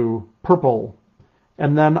 dark blue, purple.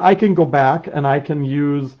 And then I can go back and I can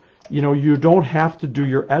use, you don't have to do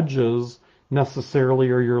your edges necessarily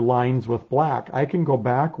or your lines with black. I can go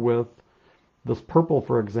back with this purple,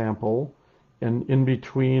 for example, and in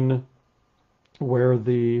between where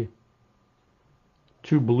the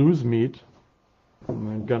two blues meet,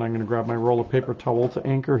 and again, I'm going to grab my roll of paper towel to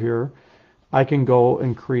anchor here. I can go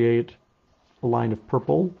and create a line of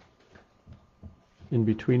purple in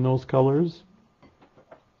between those colors.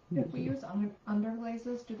 If we use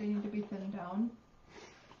underglazes, do they need to be thinned down?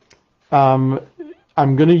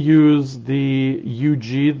 I'm going to use the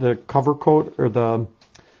UG, the cover coat, or the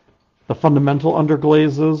fundamental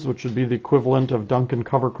underglazes, which would be the equivalent of Duncan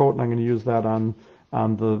cover coat, and I'm going to use that on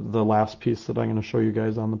the last piece that I'm going to show you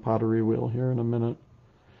guys on the pottery wheel here in a minute.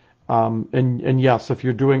 And yes, if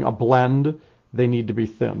you're doing a blend, they need to be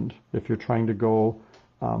thinned. If you're trying to go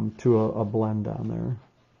to a blend on there.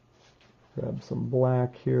 Grab some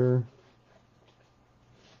black here.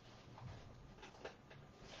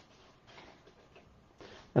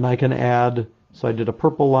 And I can add, so I did a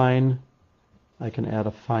purple line. I can add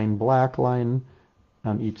a fine black line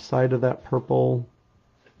on each side of that purple.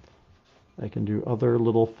 I can do other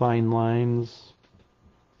little fine lines.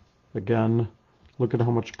 Again, look at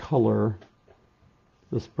how much color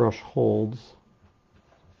this brush holds.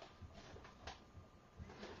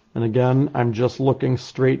 And again, I'm just looking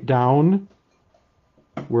straight down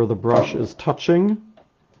where the brush is touching.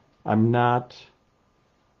 I'm not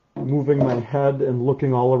moving my head and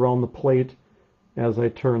looking all around the plate as I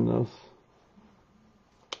turn this.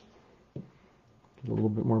 Get a little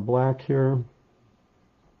bit more black here.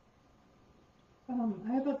 I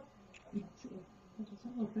have a, let's see, that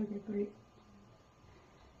doesn't look like a great,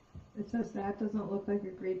 it says that doesn't look like a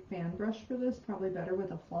great fan brush for this, probably better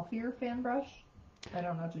with a fluffier fan brush. I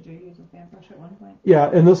don't know, did you use a fan brush at one point?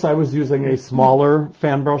 Yeah, in this I was using a smaller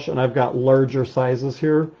fan brush, and I've got larger sizes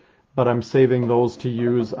here, but I'm saving those to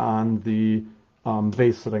use on the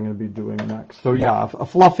vase that I'm going to be doing next. So yeah, a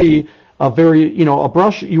fluffy, a very, a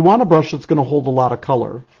brush, you want a brush that's going to hold a lot of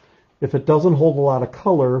color. If it doesn't hold a lot of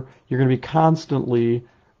color, you're going to be constantly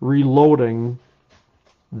reloading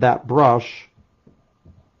that brush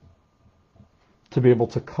to be able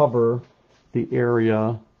to cover the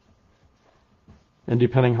area. And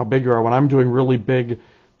depending how big you are, when I'm doing really big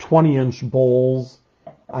 20-inch bowls,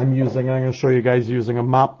 I'm going to show you guys using a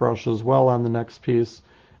mop brush as well on the next piece.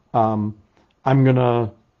 I'm going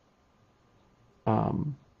to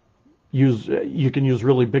you can use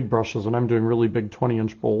really big brushes when I'm doing really big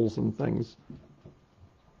 20-inch bowls and things.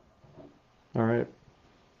 All right.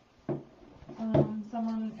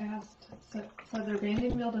 Someone asked, so their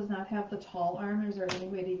banding wheel does not have the tall arm. Is there any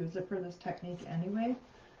way to use it for this technique anyway?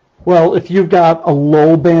 Well, if you've got a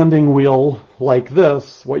low banding wheel like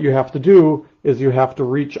this, what you have to do is you have to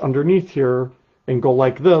reach underneath here and go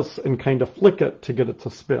like this and kind of flick it to get it to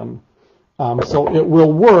spin. So it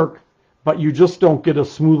will work, but you just don't get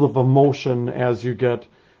as smooth of a motion as you get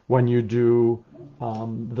when you do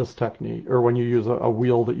this technique, or when you use a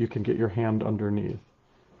wheel that you can get your hand underneath.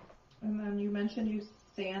 And then you mentioned you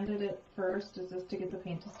sanded it first. Is this to get the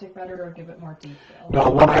paint to stick better or give it more detail? No,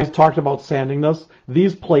 when I talked about sanding this,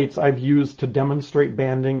 these plates I've used to demonstrate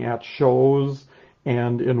banding at shows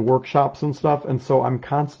and in workshops and stuff, and so I'm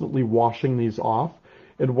constantly washing these off.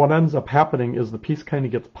 And what ends up happening is the piece kind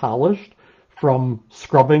of gets polished from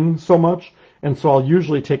scrubbing so much, and so I'll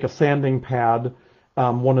usually take a sanding pad,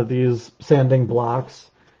 one of these sanding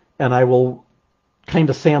blocks, and I will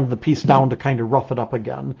kind of sand the piece down to kind of rough it up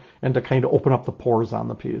again and to kind of open up the pores on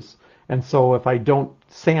the piece. And so if I don't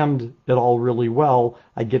sand it all really well,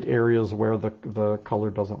 I get areas where the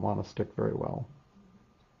color doesn't want to stick very well.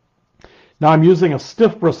 Now I'm using a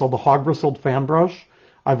stiff bristle, the hog bristled fan brush.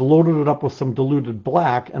 I've loaded it up with some diluted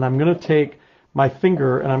black, and I'm going to take my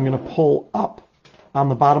finger and I'm going to pull up on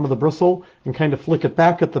the bottom of the bristle and kind of flick it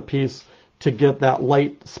back at the piece to get that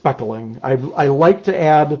light speckling. I like to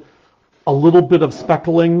add a little bit of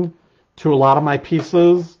speckling to a lot of my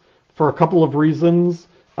pieces for a couple of reasons.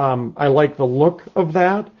 I like the look of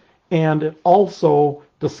that, and it also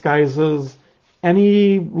disguises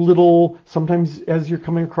any little, sometimes as you're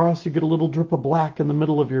coming across, you get a little drip of black in the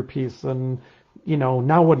middle of your piece, and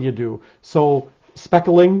now what do you do? So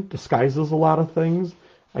speckling disguises a lot of things.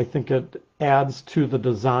 I think it adds to the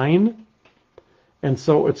design, and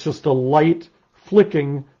so it's just a light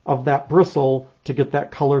flicking of that bristle to get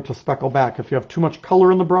that color to speckle back. If you have too much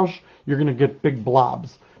color in the brush, you're going to get big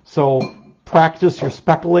blobs. So practice your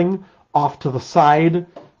speckling off to the side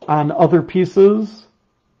on other pieces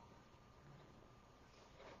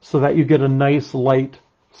so that you get a nice light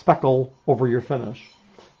speckle over your finish.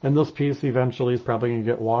 And this piece eventually is probably going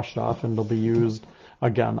to get washed off and it'll be used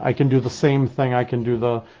again. I can do the same thing. I can do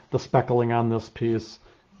the speckling on this piece.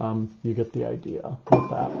 You get the idea with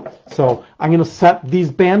that. So I'm going to set these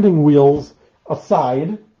banding wheels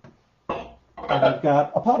aside. And I've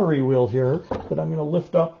got a pottery wheel here that I'm going to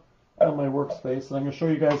lift up on my workspace. And I'm going to show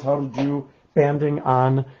you guys how to do banding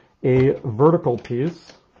on a vertical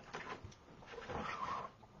piece.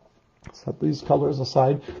 Set these colors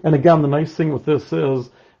aside. And again, the nice thing with this is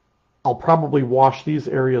I'll probably wash these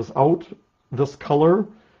areas out this color,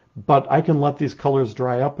 but I can let these colors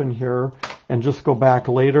dry up in here and just go back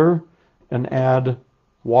later and add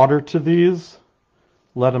water to these,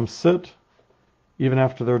 let them sit, even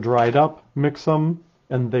after they're dried up, mix them,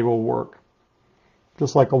 and they will work.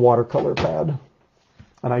 Just like a watercolor pad.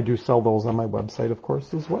 And I do sell those on my website, of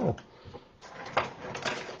course, as well.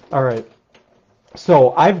 All right.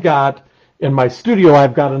 So I've got, in my studio,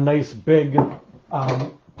 I've got a nice big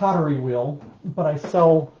pottery wheel, but I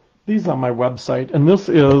sell these on my website. And this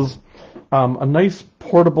is a nice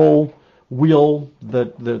portable wheel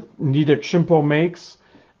that Nidec Shimpo makes.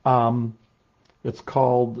 It's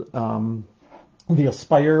called the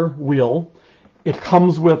Aspire wheel. It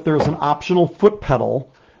comes with, there's an optional foot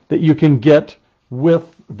pedal that you can get with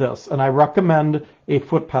this. And I recommend a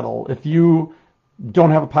foot pedal. If you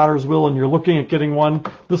don't have a potter's wheel and you're looking at getting one,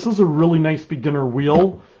 this is a really nice beginner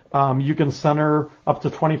wheel. You can center up to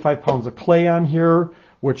 25 pounds of clay on here,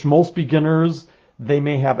 which most beginners, they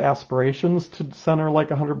may have aspirations to center like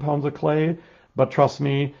 100 pounds of clay, but trust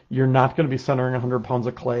me, you're not going to be centering 100 pounds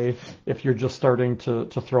of clay if you're just starting to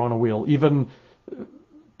throw on a wheel. Even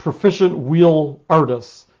proficient wheel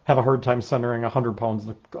artists have a hard time centering 100 pounds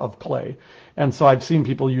of clay. And so I've seen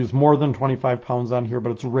people use more than 25 pounds on here,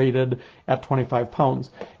 but it's rated at 25 pounds.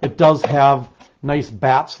 It does have nice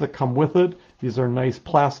bats that come with it. These are nice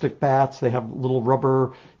plastic bats. They have little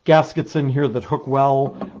rubber gaskets in here that hook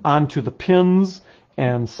well onto the pins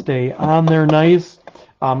and stay on there nice.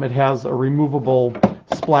 It has a removable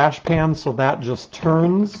splash pan, so that just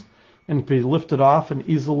turns and can be lifted off and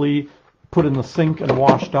easily put in the sink and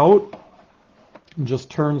washed out. It just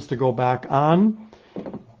turns to go back on.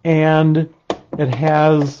 And it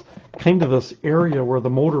has kind of this area where the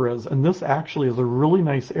motor is. And this actually is a really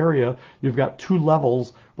nice area. You've got 2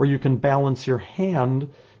 levels where you can balance your hand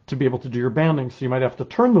to be able to do your banding. So you might have to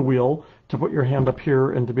turn the wheel to put your hand up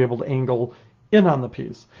here and to be able to angle in on the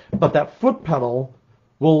piece. But that foot pedal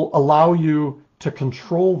will allow you to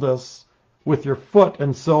control this with your foot.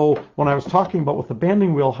 And so when I was talking about with the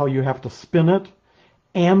banding wheel, how you have to spin it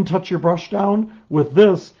and touch your brush down, with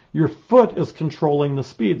this, your foot is controlling the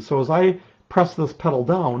speed. So as I press this pedal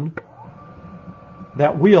down,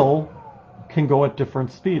 that wheel can go at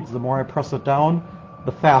different speeds. The more I press it down,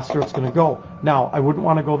 the faster it's going to go. Now, I wouldn't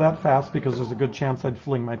want to go that fast because there's a good chance I'd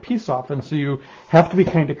fling my piece off. And so you have to be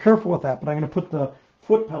kind of careful with that. But I'm going to put the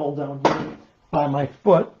foot pedal down here by my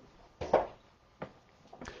foot.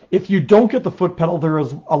 If you don't get the foot pedal, there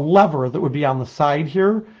is a lever that would be on the side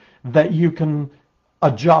here that you can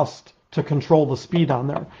adjust to control the speed on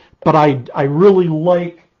there. But I really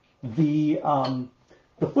like the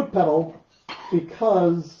foot pedal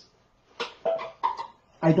because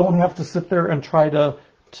I don't have to sit there and try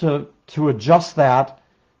to adjust that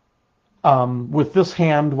with this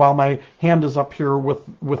hand while my hand is up here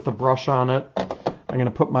with the brush on it. I'm going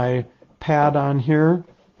to put my pad on here.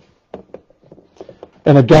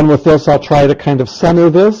 And again with this, I'll try to kind of center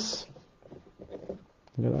this.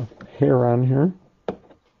 I got a hair on here.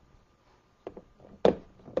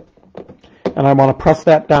 And I want to press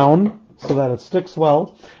that down so that it sticks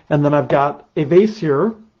well. And then I've got a vase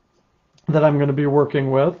here that I'm going to be working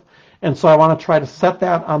with. And so I want to try to set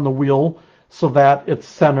that on the wheel so that it's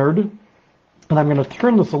centered. And I'm going to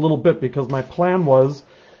turn this a little bit because my plan was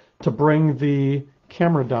to bring the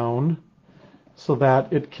camera down so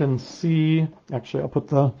that it can see. Actually, I'll put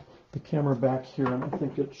the camera back here, and I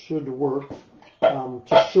think it should work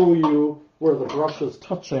to show you where the brush is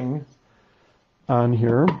touching on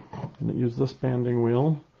here. I'm going to use this banding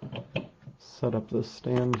wheel, set up this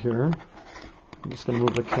stand here. I'm just going to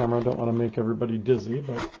move the camera. I don't want to make everybody dizzy,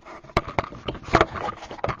 but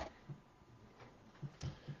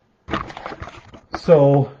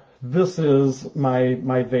so this is my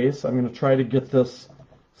vase. I'm going to try to get this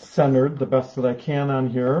centered the best that I can on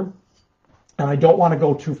here. And I don't want to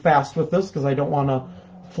go too fast with this because I don't want to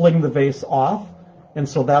fling the vase off. And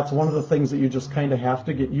so that's one of the things that you just kind of have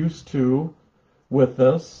to get used to with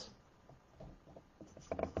this.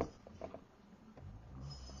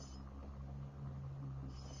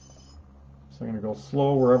 So I'm going to go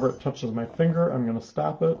slow wherever it touches my finger. I'm going to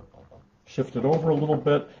stop it, shift it over a little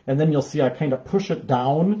bit, and then you'll see I kind of push it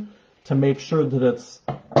down to make sure that it's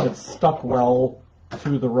stuck well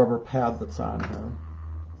to the rubber pad that's on here.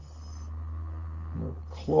 We're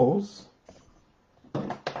close.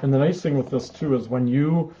 And the nice thing with this too is when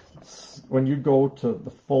you go to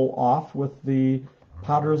the full off with the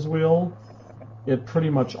potter's wheel, it pretty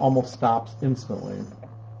much almost stops instantly.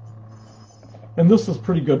 And this is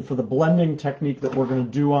pretty good for the blending technique that we're going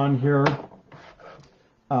to do on here.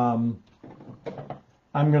 I'm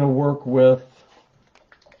going to work with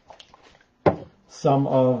some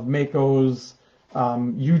of Mako's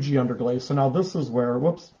UG underglaze. So now this is where,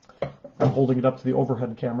 whoops, I'm holding it up to the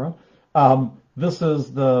overhead camera. This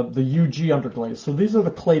is the UG underglaze. So these are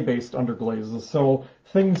the clay-based underglazes. So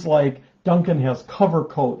things like Duncan has cover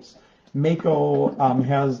coats. Mako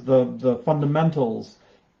has the fundamentals.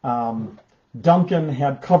 Duncan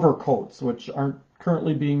had cover coats, which aren't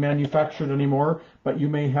currently being manufactured anymore, but you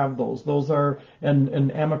may have those. Those are,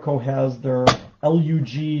 and Amico has their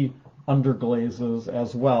LUG underglazes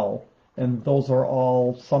as well. And those are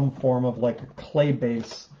all some form of like a clay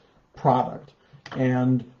base product.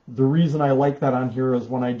 And the reason I like that on here is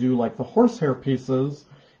when I do like the horsehair pieces,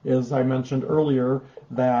 is I mentioned earlier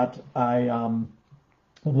that I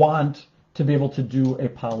want to be able to do a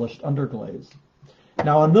polished underglaze.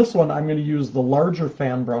 Now on this one, I'm going to use the larger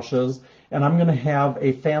fan brushes, and I'm going to have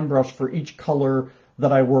a fan brush for each color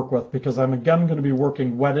that I work with, because I'm again going to be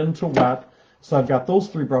working wet into wet. So I've got those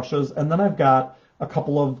 3 brushes, and then I've got a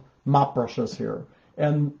couple of mop brushes here.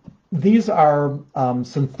 And these are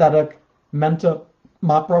synthetic Menta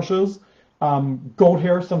mop brushes. Goat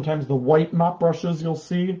hair, sometimes the white mop brushes you'll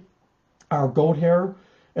see are goat hair,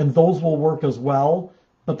 and those will work as well.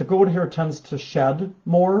 But the goat hair tends to shed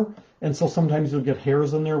more, and so sometimes you'll get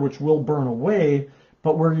hairs in there which will burn away.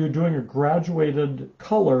 But where you're doing a graduated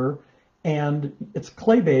color and it's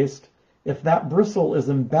clay-based, if that bristle is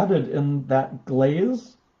embedded in that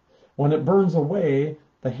glaze, when it burns away,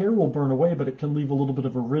 the hair will burn away, but it can leave a little bit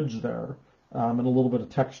of a ridge there and a little bit of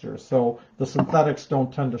texture. So the synthetics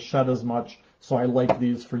don't tend to shed as much, so I like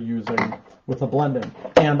these for using with a blending.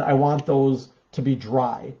 And I want those to be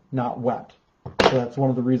dry, not wet. So that's one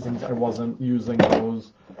of the reasons I wasn't using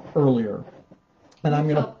those earlier. And I'm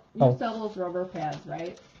going to... You sell those rubber pads,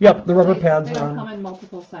 right? Yep, the rubber pads they don't are... come in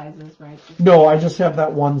multiple sizes, right? No, I just have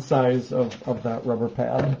that one size of that rubber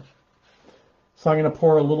pad. So I'm going to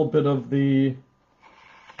pour a little bit of the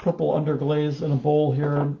purple underglaze in a bowl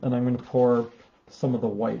here, and I'm going to pour some of the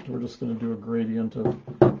white. We're just going to do a gradient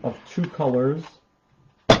of 2 colors.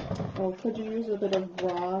 Well, could you use a bit of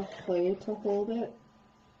raw clay to hold it?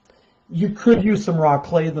 You could use some raw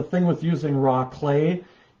clay. The thing with using raw clay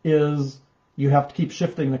is you have to keep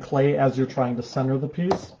shifting the clay as you're trying to center the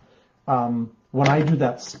piece. When I do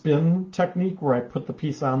that spin technique where I put the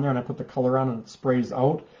piece on there and I put the color on and it sprays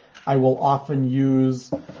out, I will often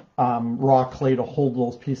use raw clay to hold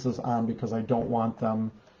those pieces on because I don't want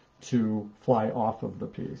them to fly off of the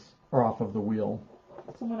piece or off of the wheel.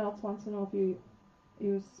 Someone else wants to know if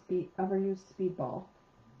you ever use Speedball.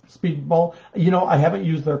 Speedball, I haven't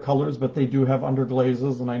used their colors, but they do have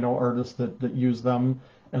underglazes, and I know artists that use them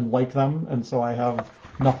and like them, and so I have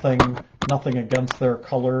nothing against their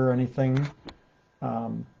color or anything.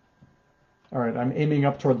 All right, I'm aiming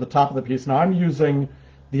up toward the top of the piece. Now I'm using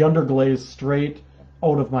the underglaze straight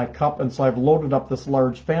out of my cup, and so I've loaded up this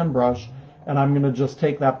large fan brush, and I'm going to just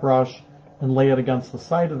take that brush and lay it against the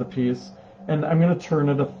side of the piece, and I'm going to turn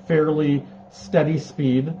at a fairly steady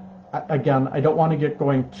speed. Again, I don't want to get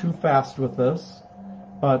going too fast with this,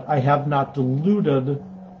 but I have not diluted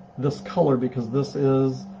this color because this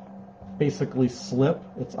is basically slip.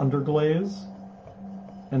 It's underglaze.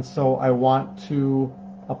 And so I want to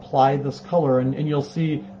apply this color. And you'll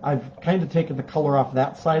see I've kind of taken the color off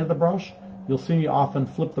that side of the brush. You'll see me often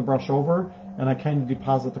flip the brush over, and I kind of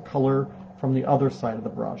deposit the color from the other side of the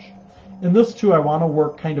brush. In this too, I want to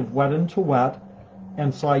work kind of wet into wet.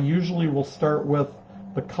 And so I usually will start with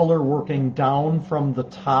the color working down from the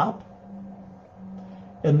top.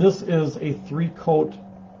 And this is a 3-coat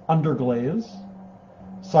underglaze.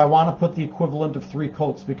 So I want to put the equivalent of 3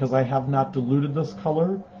 coats because I have not diluted this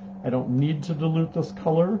color. I don't need to dilute this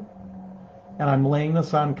color. And I'm laying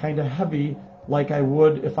this on kind of heavy like I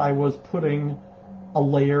would if I was putting a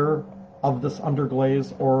layer of this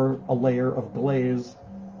underglaze or a layer of glaze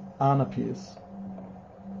on a piece.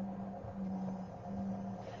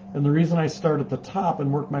 And the reason I start at the top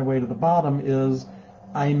and work my way to the bottom is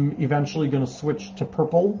I'm eventually going to switch to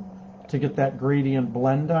purple to get that gradient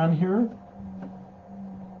blend on here.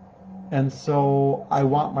 And so I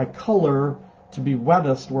want my color to be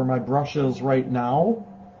wettest where my brush is right now,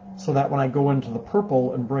 so that when I go into the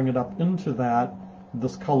purple and bring it up into that,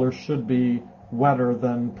 this color should be wetter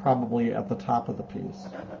than probably at the top of the piece.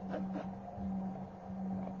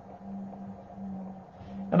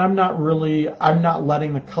 And I'm not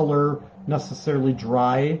letting the color necessarily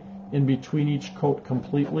dry in between each coat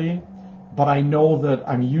completely, but I know that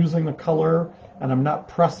I'm using the color and I'm not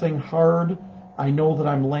pressing hard. I know that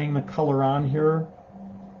I'm laying the color on here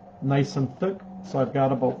nice and thick, so I've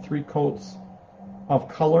got about 3 coats of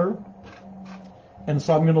color. And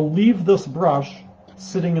so I'm going to leave this brush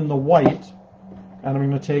sitting in the white And I'm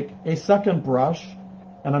going to take a second brush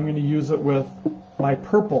and I'm going to use it with my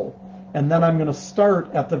purple. And then I'm going to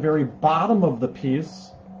start at the very bottom of the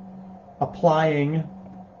piece applying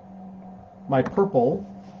my purple.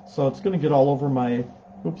 So it's going to get all over my,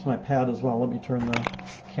 my pad as well. Let me turn the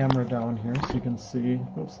camera down here so you can see,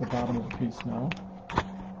 the bottom of the piece now.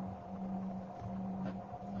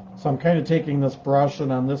 So I'm kind of taking this brush,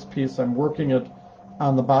 and on this piece I'm working it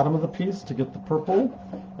on the bottom of the piece to get the purple,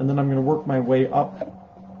 and then I'm going to work my way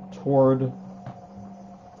up toward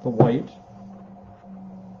the white.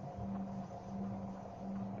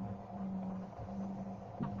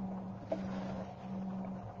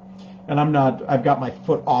 And I've got my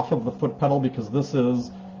foot off of the foot pedal because this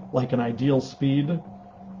is like an ideal speed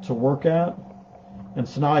to work at. And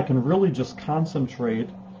so now I can really just concentrate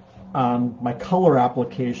on my color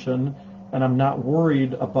application, and I'm not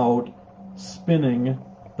worried about spinning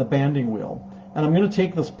the banding wheel. And I'm going to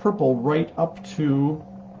take this purple right up to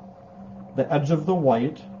the edge of the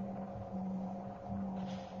white.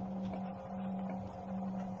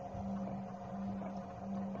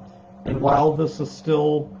 And while this is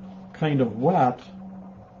still kind of wet,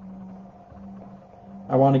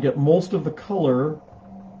 I want to get most of the color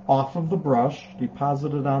off of the brush,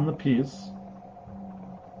 deposit it on the piece,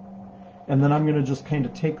 and then I'm going to just kind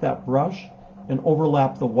of take that brush and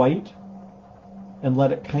overlap the white and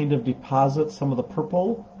let it kind of deposit some of the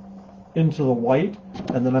purple into the white,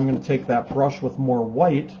 and then I'm going to take that brush with more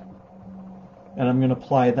white and I'm going to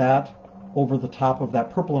apply that over the top of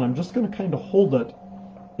that purple, and I'm just going to kind of hold it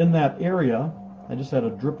in that area. I just had a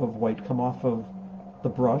drip of white come off of the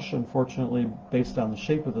brush. Unfortunately, based on the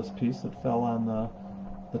shape of this piece, it fell on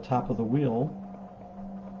the top of the wheel.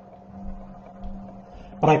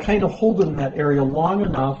 But I kind of hold it in that area long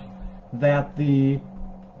enough that the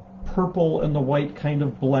purple and the white kind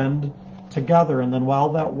of blend together. And then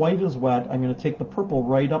while that white is wet, I'm going to take the purple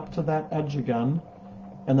right up to that edge again.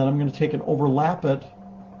 And then I'm going to take and overlap it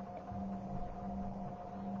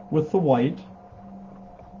with the white.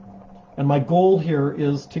 And my goal here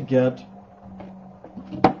is to get,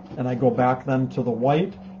 and I go back then to the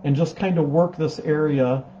white, and just kind of work this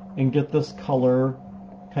area and get this color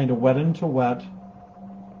kind of wet into wet,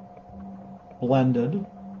 blended.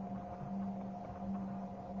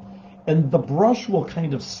 And the brush will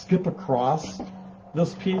kind of skip across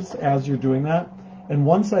this piece as you're doing that. And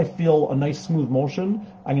once I feel a nice smooth motion,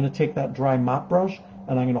 I'm going to take that dry mop brush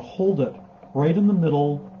and I'm going to hold it right in the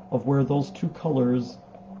middle of where those two colors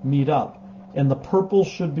meet up. And the purple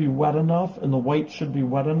should be wet enough and the white should be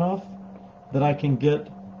wet enough that I can get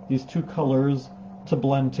these two colors to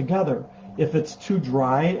blend together. If it's too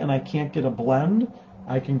dry and I can't get a blend,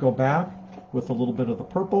 I can go back with a little bit of the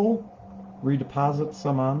purple, redeposit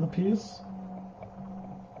some on the piece,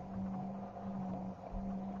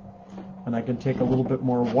 and I can take a little bit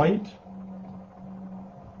more white,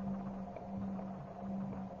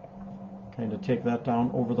 kind of take that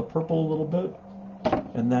down over the purple a little bit,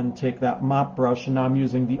 and then take that mop brush, and now I'm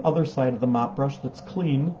using the other side of the mop brush that's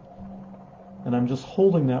clean, and I'm just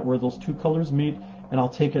holding that where those two colors meet, and I'll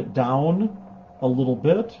take it down a little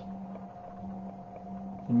bit,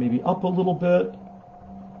 and maybe up a little bit,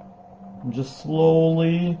 and just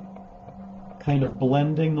slowly kind of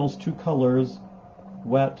blending those two colors,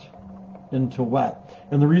 wet into wet.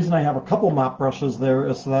 And the reason I have a couple mop brushes there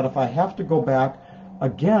is so that if I have to go back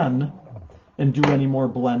again and do any more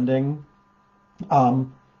blending,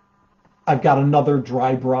 I've got another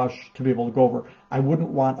dry brush to be able to go over. I wouldn't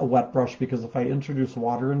want a wet brush because if I introduce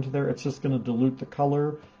water into there, it's just going to dilute the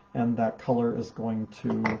color, and that color is going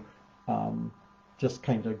to just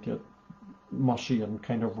kind of get mushy and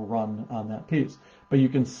kind of run on that piece. But you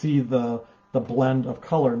can see the blend of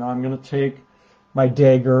color. Now I'm going to take my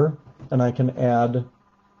dagger and I can add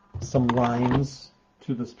some lines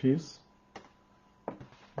to this piece.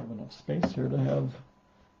 I have enough space here to have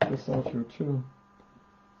this out here too.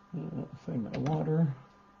 Find my water.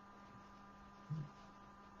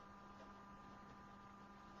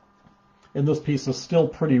 And this piece is still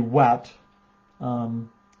pretty wet,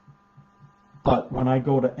 but when I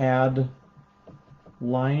go to add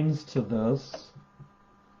lines to this,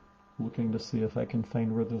 looking to see if I can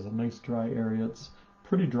find where there's a nice dry area. It's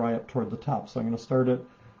pretty dry up toward the top, so I'm going to start it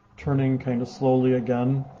turning kind of slowly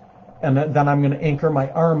again, and then I'm going to anchor my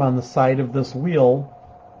arm on the side of this wheel,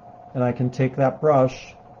 and I can take that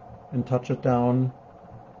brush and touch it down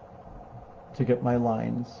to get my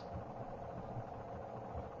lines.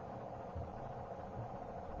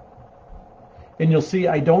 And you'll see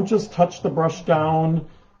I don't just touch the brush down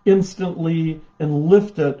instantly and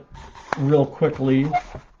lift it real quickly.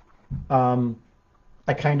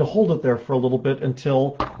 I kind of hold it there for a little bit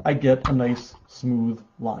until I get a nice smooth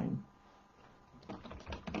line.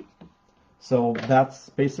 So that's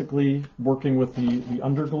basically working with the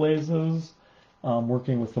underglazes,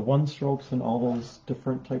 working with the one strokes and all those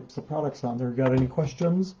different types of products on there. Got any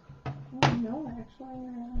questions? No, actually,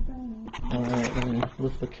 you're not done. All right, let me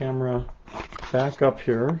lift the camera back up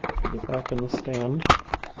here, get back in the stand.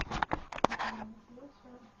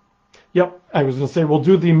 Yep, I was going to say we'll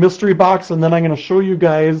do the mystery box, and then I'm going to show you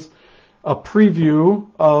guys a preview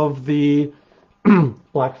of the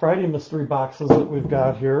Black Friday mystery boxes that we've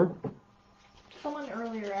got here. Someone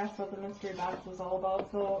earlier asked what the mystery box was all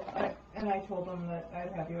about, so I told them that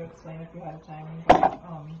I'd have you explain if you had time, but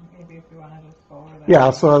maybe if you want to just go over that.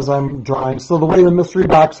 Yeah, so as I'm drawing, so the way the mystery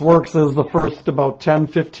box works is the first about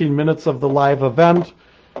 10-15 minutes of the live event,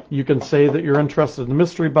 you can say that you're interested in the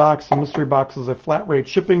mystery box. The mystery box is a flat rate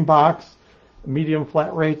shipping box, a medium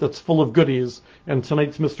flat rate that's full of goodies. And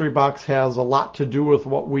tonight's mystery box has a lot to do with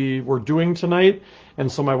what we were doing tonight. And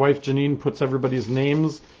so my wife Janine puts everybody's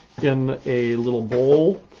names in a little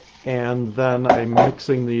bowl, and then I'm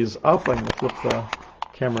mixing these up. I'm going to flip the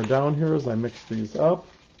camera down here as I mix these up.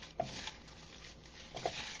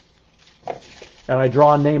 And I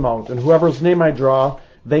draw a name out. And whoever's name I draw,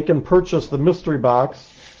 they can purchase the mystery box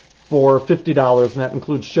for $50, and that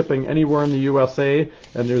includes shipping anywhere in the USA,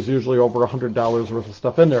 and there's usually over $100 worth of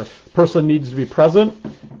stuff in there. Person needs to be present.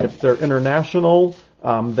 If they're international,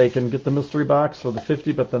 they can get the mystery box for the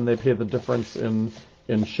 $50, but then they pay the difference in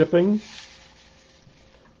shipping.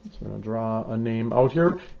 So I'm going to draw a name out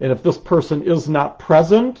here, and if this person is not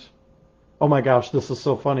present, oh my gosh, this is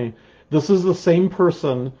so funny. This is the same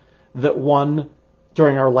person that won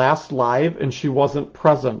during our last live, and she wasn't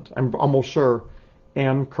present, I'm almost sure.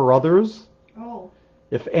 Ann Carruthers. Oh.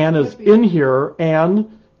 If Ann is in here,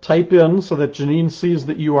 Ann, type in so that Janine sees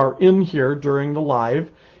that you are in here during the live.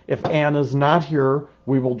 If Ann is not here,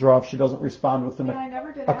 we will draw if she doesn't respond within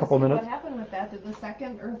a couple minutes. What happened with that? Did the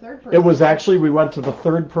second or third person? It was actually, we went to the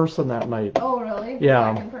third person that night. Oh, really?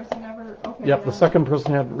 Yeah. The second person never? Okay. Yep, the second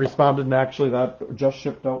person hadn't responded, and actually that just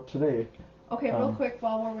shipped out today. Okay, real quick,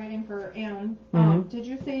 while we're waiting for Ann, did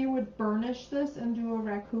you say you would burnish this and do a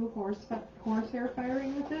raku horsehair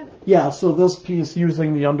firing with it? Yeah, so this piece,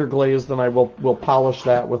 using the underglaze, then I will polish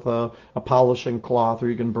that with a polishing cloth, or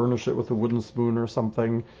you can burnish it with a wooden spoon or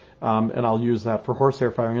something, and I'll use that for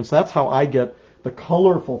horsehair firing. And so that's how I get the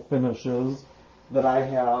colorful finishes that I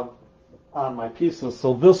have on my pieces.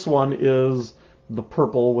 So this one is the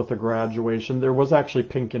purple with the graduation. There was actually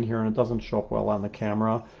pink in here, and it doesn't show up well on the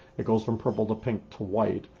camera. It goes from purple to pink to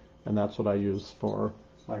white, and that's what I use for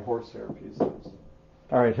my horsehair pieces.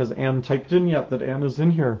 All right, has Ann typed in yet that Ann is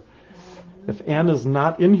in here? If Ann is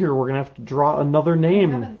not in here, we're going to have to draw another name.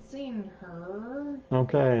 I haven't seen her.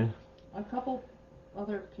 Okay. A couple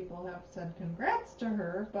other people have said congrats to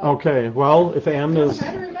her. But okay, well, if Ann is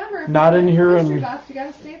remember, not in here, and box, you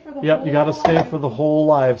gotta stay for the yep, whole you got to stay live. for the whole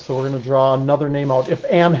live, so we're going to draw another name out. If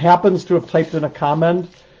Ann happens to have typed in a comment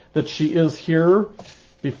that she is here,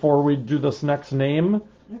 before we do this next name,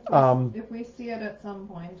 if we see it at some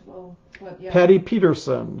point, we'll. Yeah. Patty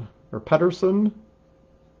Peterson or Pedersen.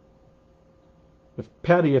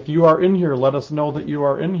 Patty, if you are in here, let us know that you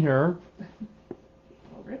are in here.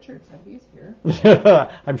 Well, Richard said he's here.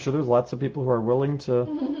 I'm sure there's lots of people who are willing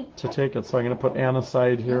to take it. So I'm going to put Ann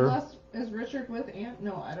aside here. Unless, is Richard with Ann?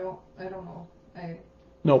 No, I don't know.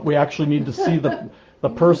 No, we actually need to see the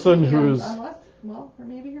person who's. Unless, well, or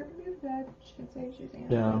maybe her computer died. She can say she's Ann.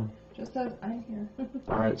 Yeah. Just says I'm here.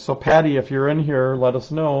 All right. So Patty, if you're in here, let us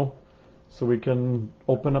know so we can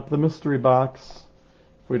open up the mystery box.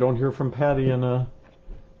 If we don't hear from Patty in a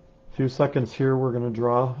few seconds here, we're going to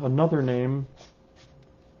draw another name.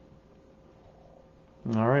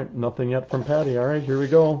 All right. Nothing yet from Patty. All right. Here we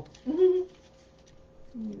go.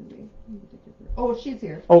 Oh, she's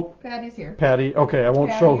here. Oh, Patty's here. Patty. Okay, I won't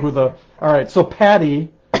Patty show who is the. here. All right, so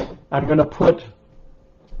Patty, I'm going to put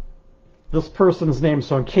this person's name.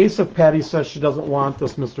 So in case if Patty says she doesn't want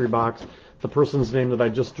this mystery box, the person's name that I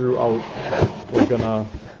just drew out, we're going to.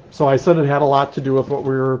 So I said it had a lot to do with what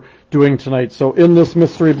we were doing tonight. So in this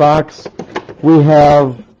mystery box, we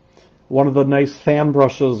have one of the nice fan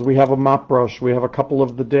brushes. We have a mop brush. We have a couple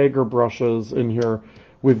of the dagger brushes in here.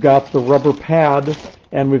 We've got the rubber pad,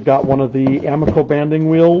 and we've got one of the Amico banding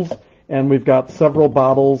wheels, and we've got several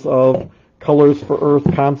bottles of colors for earth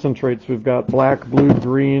concentrates. We've got black, blue,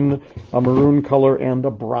 green, a maroon color, and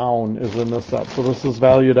a brown is in this set. So this is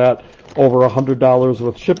valued at over $100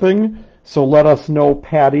 with shipping. So let us know,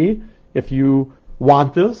 Patty, if you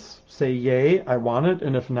want this. Say yay, I want it,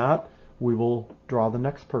 and if not, we will draw the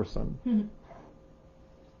next person.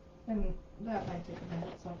 And that might take a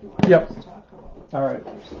minute, so if you want to Yep. just talk about All right.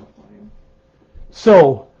 other stuff while you-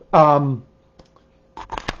 So,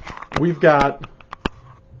 we've got,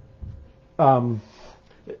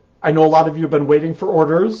 I know a lot of you have been waiting for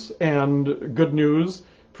orders, and good news,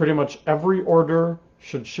 pretty much every order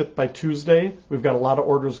should ship by Tuesday. We've got a lot of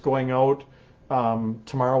orders going out.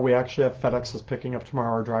 Tomorrow we actually have FedEx is picking up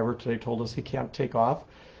tomorrow. Our driver today told us he can't take off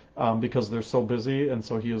because they're so busy, and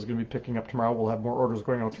so he is going to be picking up tomorrow. We'll have more orders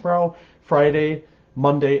going out tomorrow, Friday,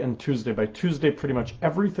 Monday, and Tuesday. By Tuesday, pretty much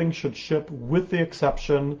everything should ship with the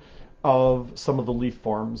exception of some of the leaf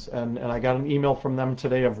forms. And I got an email from them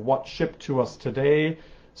today of what shipped to us today.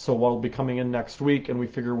 So what will be coming in next week, and we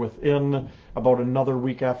figure within about another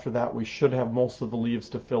week after that, we should have most of the leaves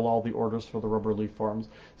to fill all the orders for the rubber leaf forms.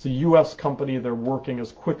 It's a U.S. company. They're working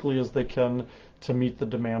as quickly as they can to meet the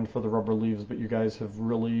demand for the rubber leaves, but you guys have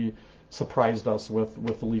really surprised us with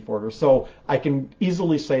the leaf orders. So I can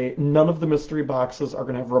easily say none of the mystery boxes are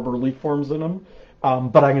going to have rubber leaf forms in them,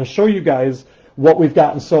 but I'm going to show you guys what we've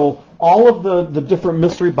gotten. So all of the different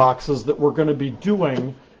mystery boxes that we're going to be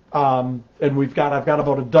doing, and I've got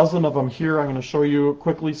about a dozen of them here. I'm going to show you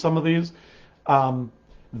quickly some of these.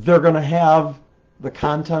 They're going to have the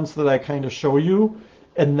contents that I kind of show you,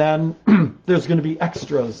 and then there's going to be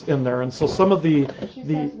extras in there. And so some of She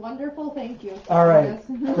says, wonderful, thank you. all right,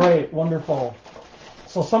 great, wonderful.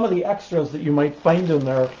 So some of the extras that you might find in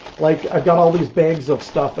there, like I've got all these bags of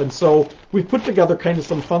stuff, and so we've put together kind of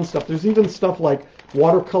some fun stuff. There's even stuff like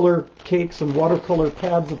watercolor cakes and watercolor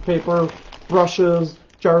pads of paper, brushes,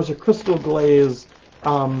 jars of crystal glaze,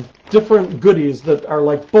 different goodies that are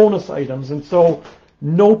like bonus items. And so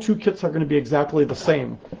no two kits are going to be exactly the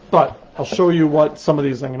same. But I'll show you what some of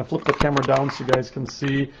these, I'm going to flip the camera down so you guys can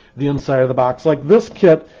see the inside of the box. Like this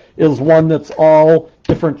kit is one that's all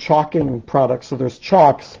different chalking products. So there's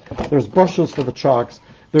chalks, there's brushes for the chalks,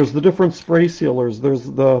 there's the different spray sealers, there's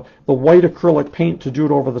the white acrylic paint to do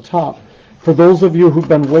it over the top. For those of you who've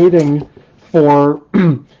been waiting for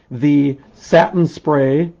the satin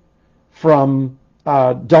spray from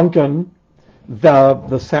Duncan,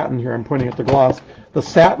 the satin here, I'm pointing at the gloss. The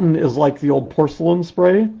satin is like the old porcelain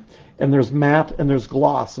spray, and there's matte and there's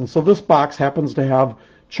gloss. And so this box happens to have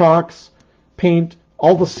chalks, paint,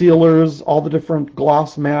 all the sealers, all the different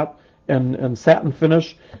gloss, matte, and satin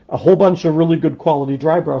finish, a whole bunch of really good quality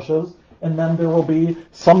dry brushes, and then there will be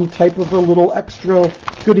some type of a little extra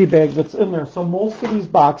goodie bag that's in there. So most of these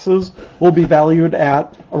boxes will be valued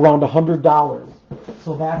at around $100.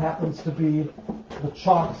 So that happens to be the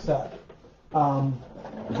chalk set.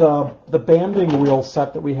 The banding wheel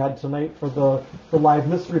set that we had tonight for the live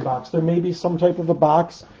mystery box. There may be some type of a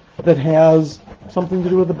box that has something to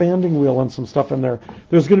do with the banding wheel and some stuff in there.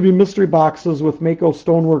 There's going to be mystery boxes with Mako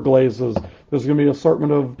stoneware glazes. There's going to be an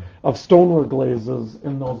assortment of stoneware glazes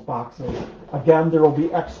in those boxes. Again, there will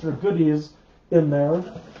be extra goodies in there.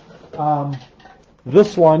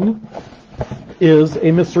 This one is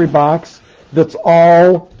a mystery box that's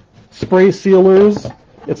all spray sealers.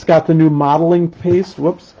 It's got the new modeling paste.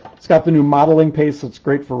 Whoops. It's got the new modeling paste. It's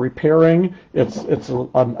great for repairing. It's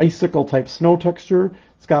an icicle type snow texture.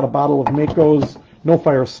 It's got a bottle of Mako's No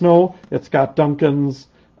Fire Snow. It's got Duncan's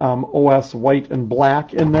OS white and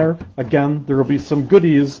black in there. Again, there will be some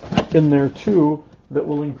goodies in there too that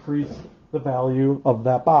will increase the value of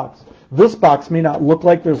that box. This box may not look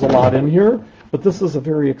like there's a lot in here, but this is a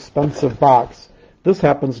very expensive box. This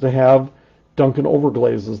happens to have Duncan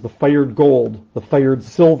overglazes, the fired gold, the fired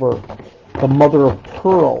silver, the mother of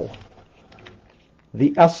pearl,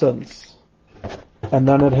 the essence, and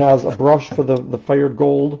then it has a brush for the fired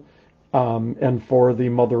gold and for the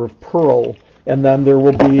mother of pearl. And then there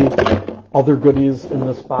will be other goodies in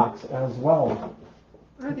this box as well.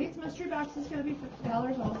 Are these mystery boxes going to be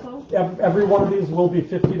 $50 also? Every one of these will be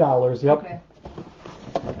 $50, yep. Okay.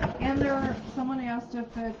 And someone asked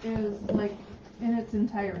if it is like in its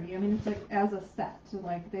entirety. I mean, it's like as a set, so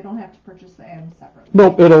like they don't have to purchase the items separately.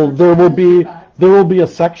 Nope, there will be a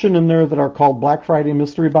section in there that are called Black Friday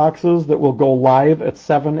mystery boxes that will go live at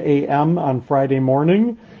 7 a.m. on Friday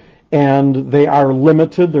morning, and they are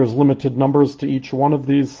limited. There's limited numbers to each one of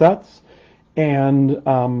these sets, and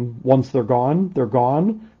once they're gone, they're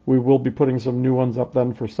gone. We will be putting some new ones up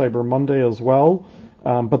then for Cyber Monday as well,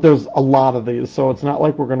 but there's a lot of these, so it's not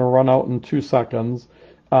like we're going to run out in 2 seconds.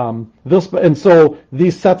 And so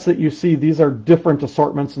these sets that you see, these are different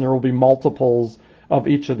assortments, and there will be multiples of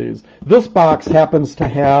each of these. This box happens to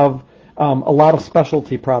have a lot of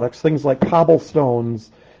specialty products, things like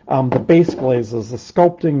cobblestones, the base glazes, the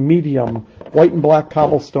sculpting medium, white and black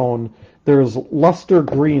cobblestone. There's luster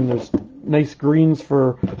green. There's nice greens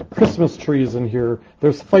for Christmas trees in here.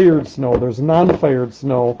 There's fired snow. There's non-fired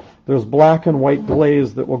snow. There's black and white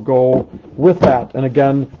glaze that will go with that. And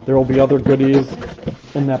again, there will be other goodies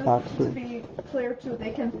in that box To too. be clear too,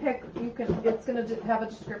 they can pick. It's going to have a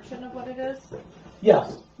description of what it is.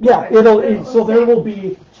 Yes. Yeah. Okay. So there will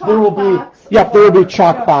be chalk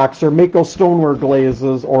Yeah. box or Mako stoneware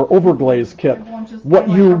glazes or overglaze kit. It won't just What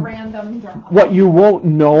be like you a random drop. What you won't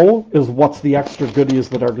know is what's the extra goodies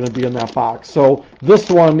that are going to be in that box. So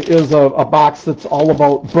this one is a box that's all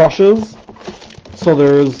about brushes. So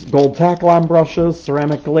there's gold Taklon brushes,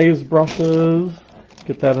 ceramic glaze brushes.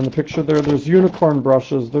 Get that in the picture there. There's unicorn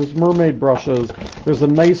brushes. There's mermaid brushes. There's a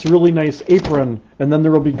nice, really nice apron. And then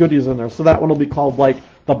there will be goodies in there. So that one will be called like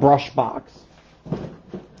the brush box.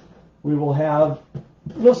 We will have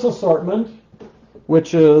this assortment,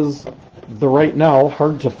 which is the right now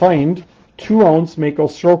hard to find 2-ounce Mako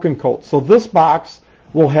Stroke and Coat. So this box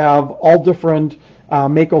will have all different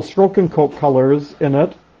Mako Stroke and Coat colors in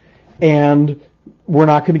it, and we're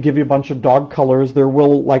not going to give you a bunch of dog colors. There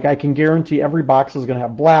will, like I can guarantee, every box is going to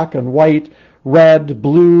have black and white, red,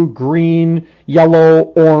 blue, green, yellow,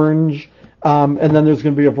 orange, and then there's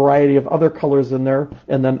going to be a variety of other colors in there,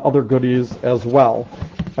 and then other goodies as well.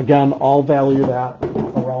 Again, all valued at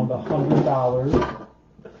around $100.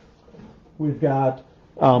 We've got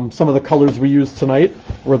some of the colors we used tonight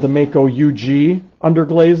were the Mako UG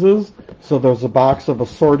underglazes. So there's a box of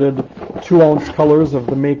assorted 2-ounce colors of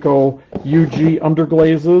the Mako UG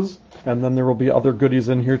underglazes, and then there will be other goodies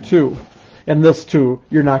in here too. And this too,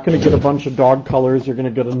 you're not going to get a bunch of dog colors. You're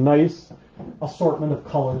going to get a nice assortment of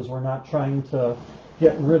colors. We're not trying to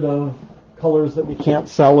get rid of colors that we can't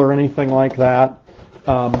sell or anything like that.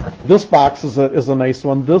 This box is a nice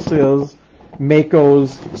one. This is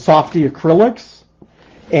Mako's Softy Acrylics,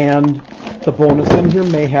 and the bonus in here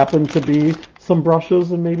may happen to be some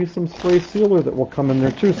brushes and maybe some spray sealer that will come in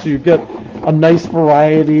there too. So you get a nice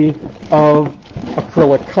variety of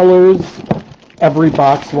acrylic colors. Every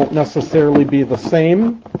box won't necessarily be the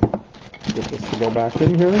same. Get this to go back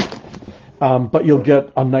in here. But you'll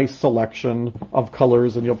get a nice selection of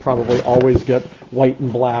colors, and you'll probably always get white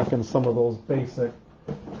and black and some of those basic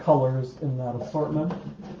colors in that assortment.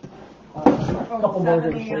 Couple more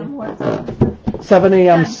 7 to show. a.m. What's it? 7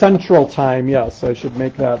 a.m. Central Time, yes, I should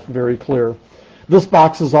make that very clear. This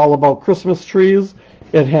box is all about Christmas trees.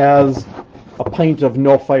 It has a pint of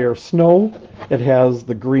No Fire Snow. It has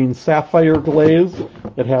the green sapphire glaze.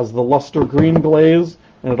 It has the luster green glaze.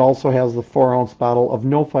 And it also has the 4-ounce bottle of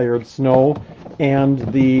No Fired Snow and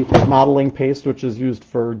the modeling paste, which is used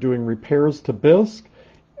for doing repairs to bisque.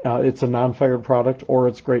 It's a non-fired product, or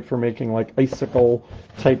it's great for making like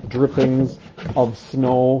icicle-type drippings of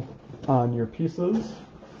snow on your pieces.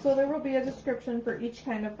 So there will be a description for each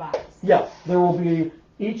kind of box. Yes, there will be,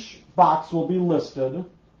 each box will be listed,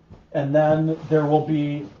 and then there will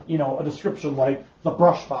be, a description like the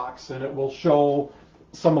brush box, and it will show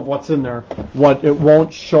some of what's in there. What it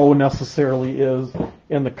won't show necessarily is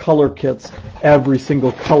in the color kits, every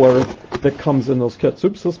single color that comes in those kits.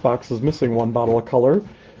 Oops, this box is missing one bottle of color.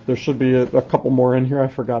 There should be a couple more in here. I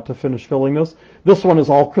forgot to finish filling this. This one is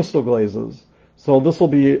all crystal glazes. So this will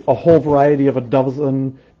be a whole variety of a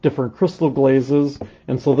dozen different crystal glazes.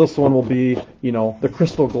 And so this one will be, the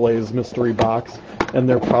crystal glaze mystery box. And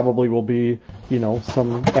there probably will be,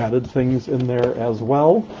 some added things in there as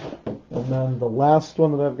well. And then the last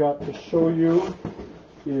one that I've got to show you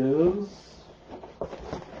is,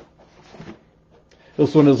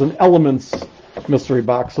 this one is an Elements mystery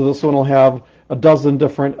box. So this one will have a dozen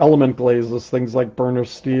different element glazes, things like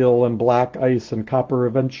burnished steel and black ice and copper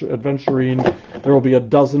aventurine. There will be a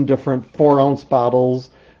dozen different 4-ounce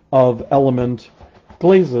bottles of element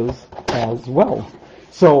glazes as well.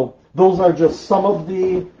 So those are just some of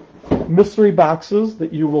the mystery boxes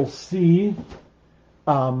that you will see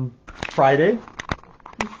Friday,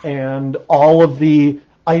 and all of the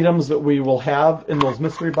items that we will have in those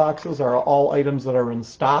mystery boxes are all items that are in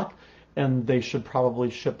stock, and they should probably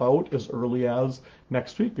ship out as early as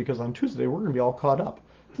next week, because on Tuesday we're going to be all caught up,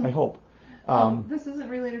 I hope. This isn't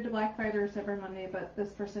related to Black Friday or Cyber Monday, but this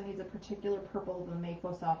person needs a particular purple of the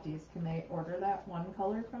Mako Softies. Can they order that one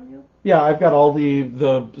color from you? Yeah, I've got all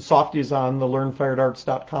the softies on the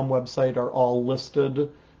learnfiredarts.com website are all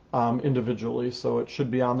listed individually, so it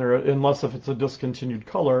should be on there, unless if it's a discontinued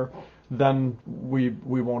color, then we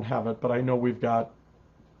won't have it. But I know we've got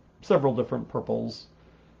several different purples.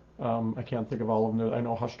 I can't think of all of them. I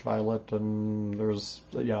know Hushed Violet, and there's,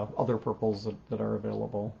 other purples that are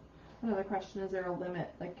available. Another question, is there a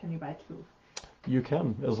limit? Like, can you buy 2? You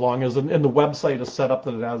can, as long as, and the website is set up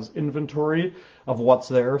that it has inventory of what's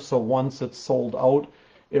there, so once it's sold out,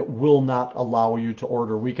 it will not allow you to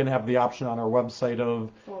order. We can have the option on our website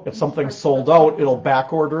of So if each something's person sold that's out, on it'll there.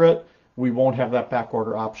 back order it. We won't have that back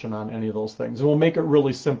order option on any of those things. And we'll make it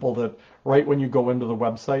really simple that right when you go into the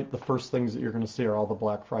website, the first things that you're going to see are all the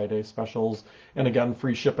Black Friday specials. And again,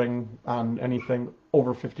 free shipping on anything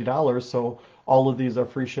over $50. So all of these are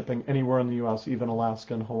free shipping anywhere in the U.S., even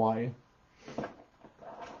Alaska and Hawaii.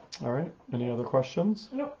 All right. Any other questions?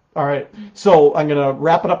 Nope. All right. So I'm going to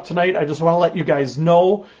wrap it up tonight. I just want to let you guys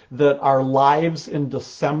know that our lives in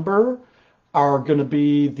December are going to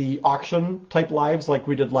be the auction type lives like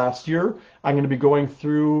we did last year. I'm going to be going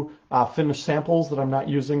through finished samples that I'm not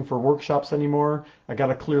using for workshops anymore. I got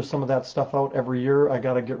to clear some of that stuff out every year. I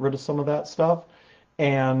got to get rid of some of that stuff.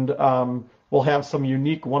 And we'll have some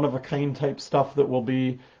unique one-of-a-kind type stuff that we'll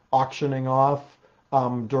be auctioning off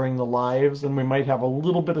during the lives, and we might have a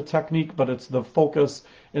little bit of technique, but it's the focus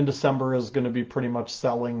in December is going to be pretty much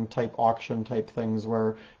selling type auction type things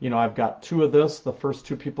where, I've got two of this, the first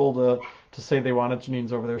two people to say they want it.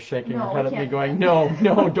 Janine's over there shaking her head at me going, no,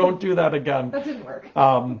 don't do that again. That didn't work.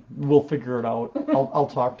 We'll figure it out. I'll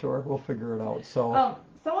talk to her. We'll figure it out. So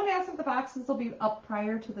someone asked if the boxes will be up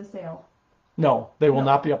prior to the sale. no, they will No.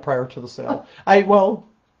 not be up prior to the sale. I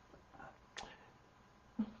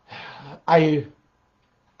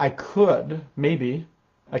could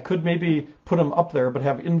maybe put them up there, but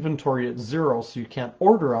have inventory at 0 so you can't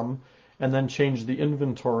order them, and then change the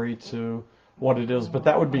inventory to what it is. But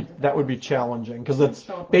that would be challenging because it's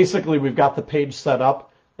basically we've got the page set up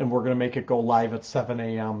and we're going to make it go live at 7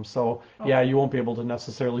 a.m. So yeah, you won't be able to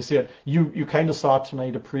necessarily see it. You kind of saw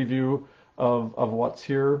tonight a preview of what's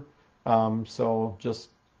here. So just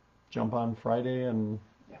jump on Friday and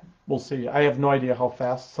we'll see. I have no idea how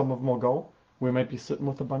fast some of them will go. We might be sitting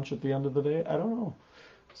with a bunch at the end of the day. I don't know.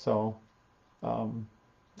 So, all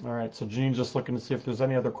right. So Janine's just looking to see if there's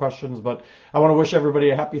any other questions. But I want to wish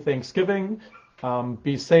everybody a happy Thanksgiving.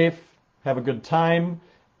 Be safe. Have a good time.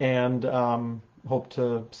 And hope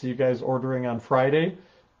to see you guys ordering on Friday.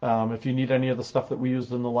 If you need any of the stuff that we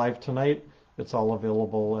used in the live tonight, it's all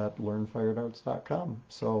available at learnfiredarts.com.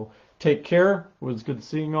 So take care. It was good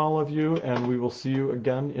seeing all of you. And we will see you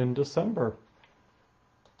again in December.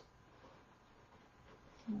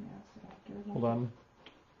 Hold on.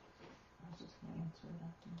 I was just going to answer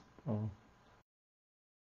that. Oh.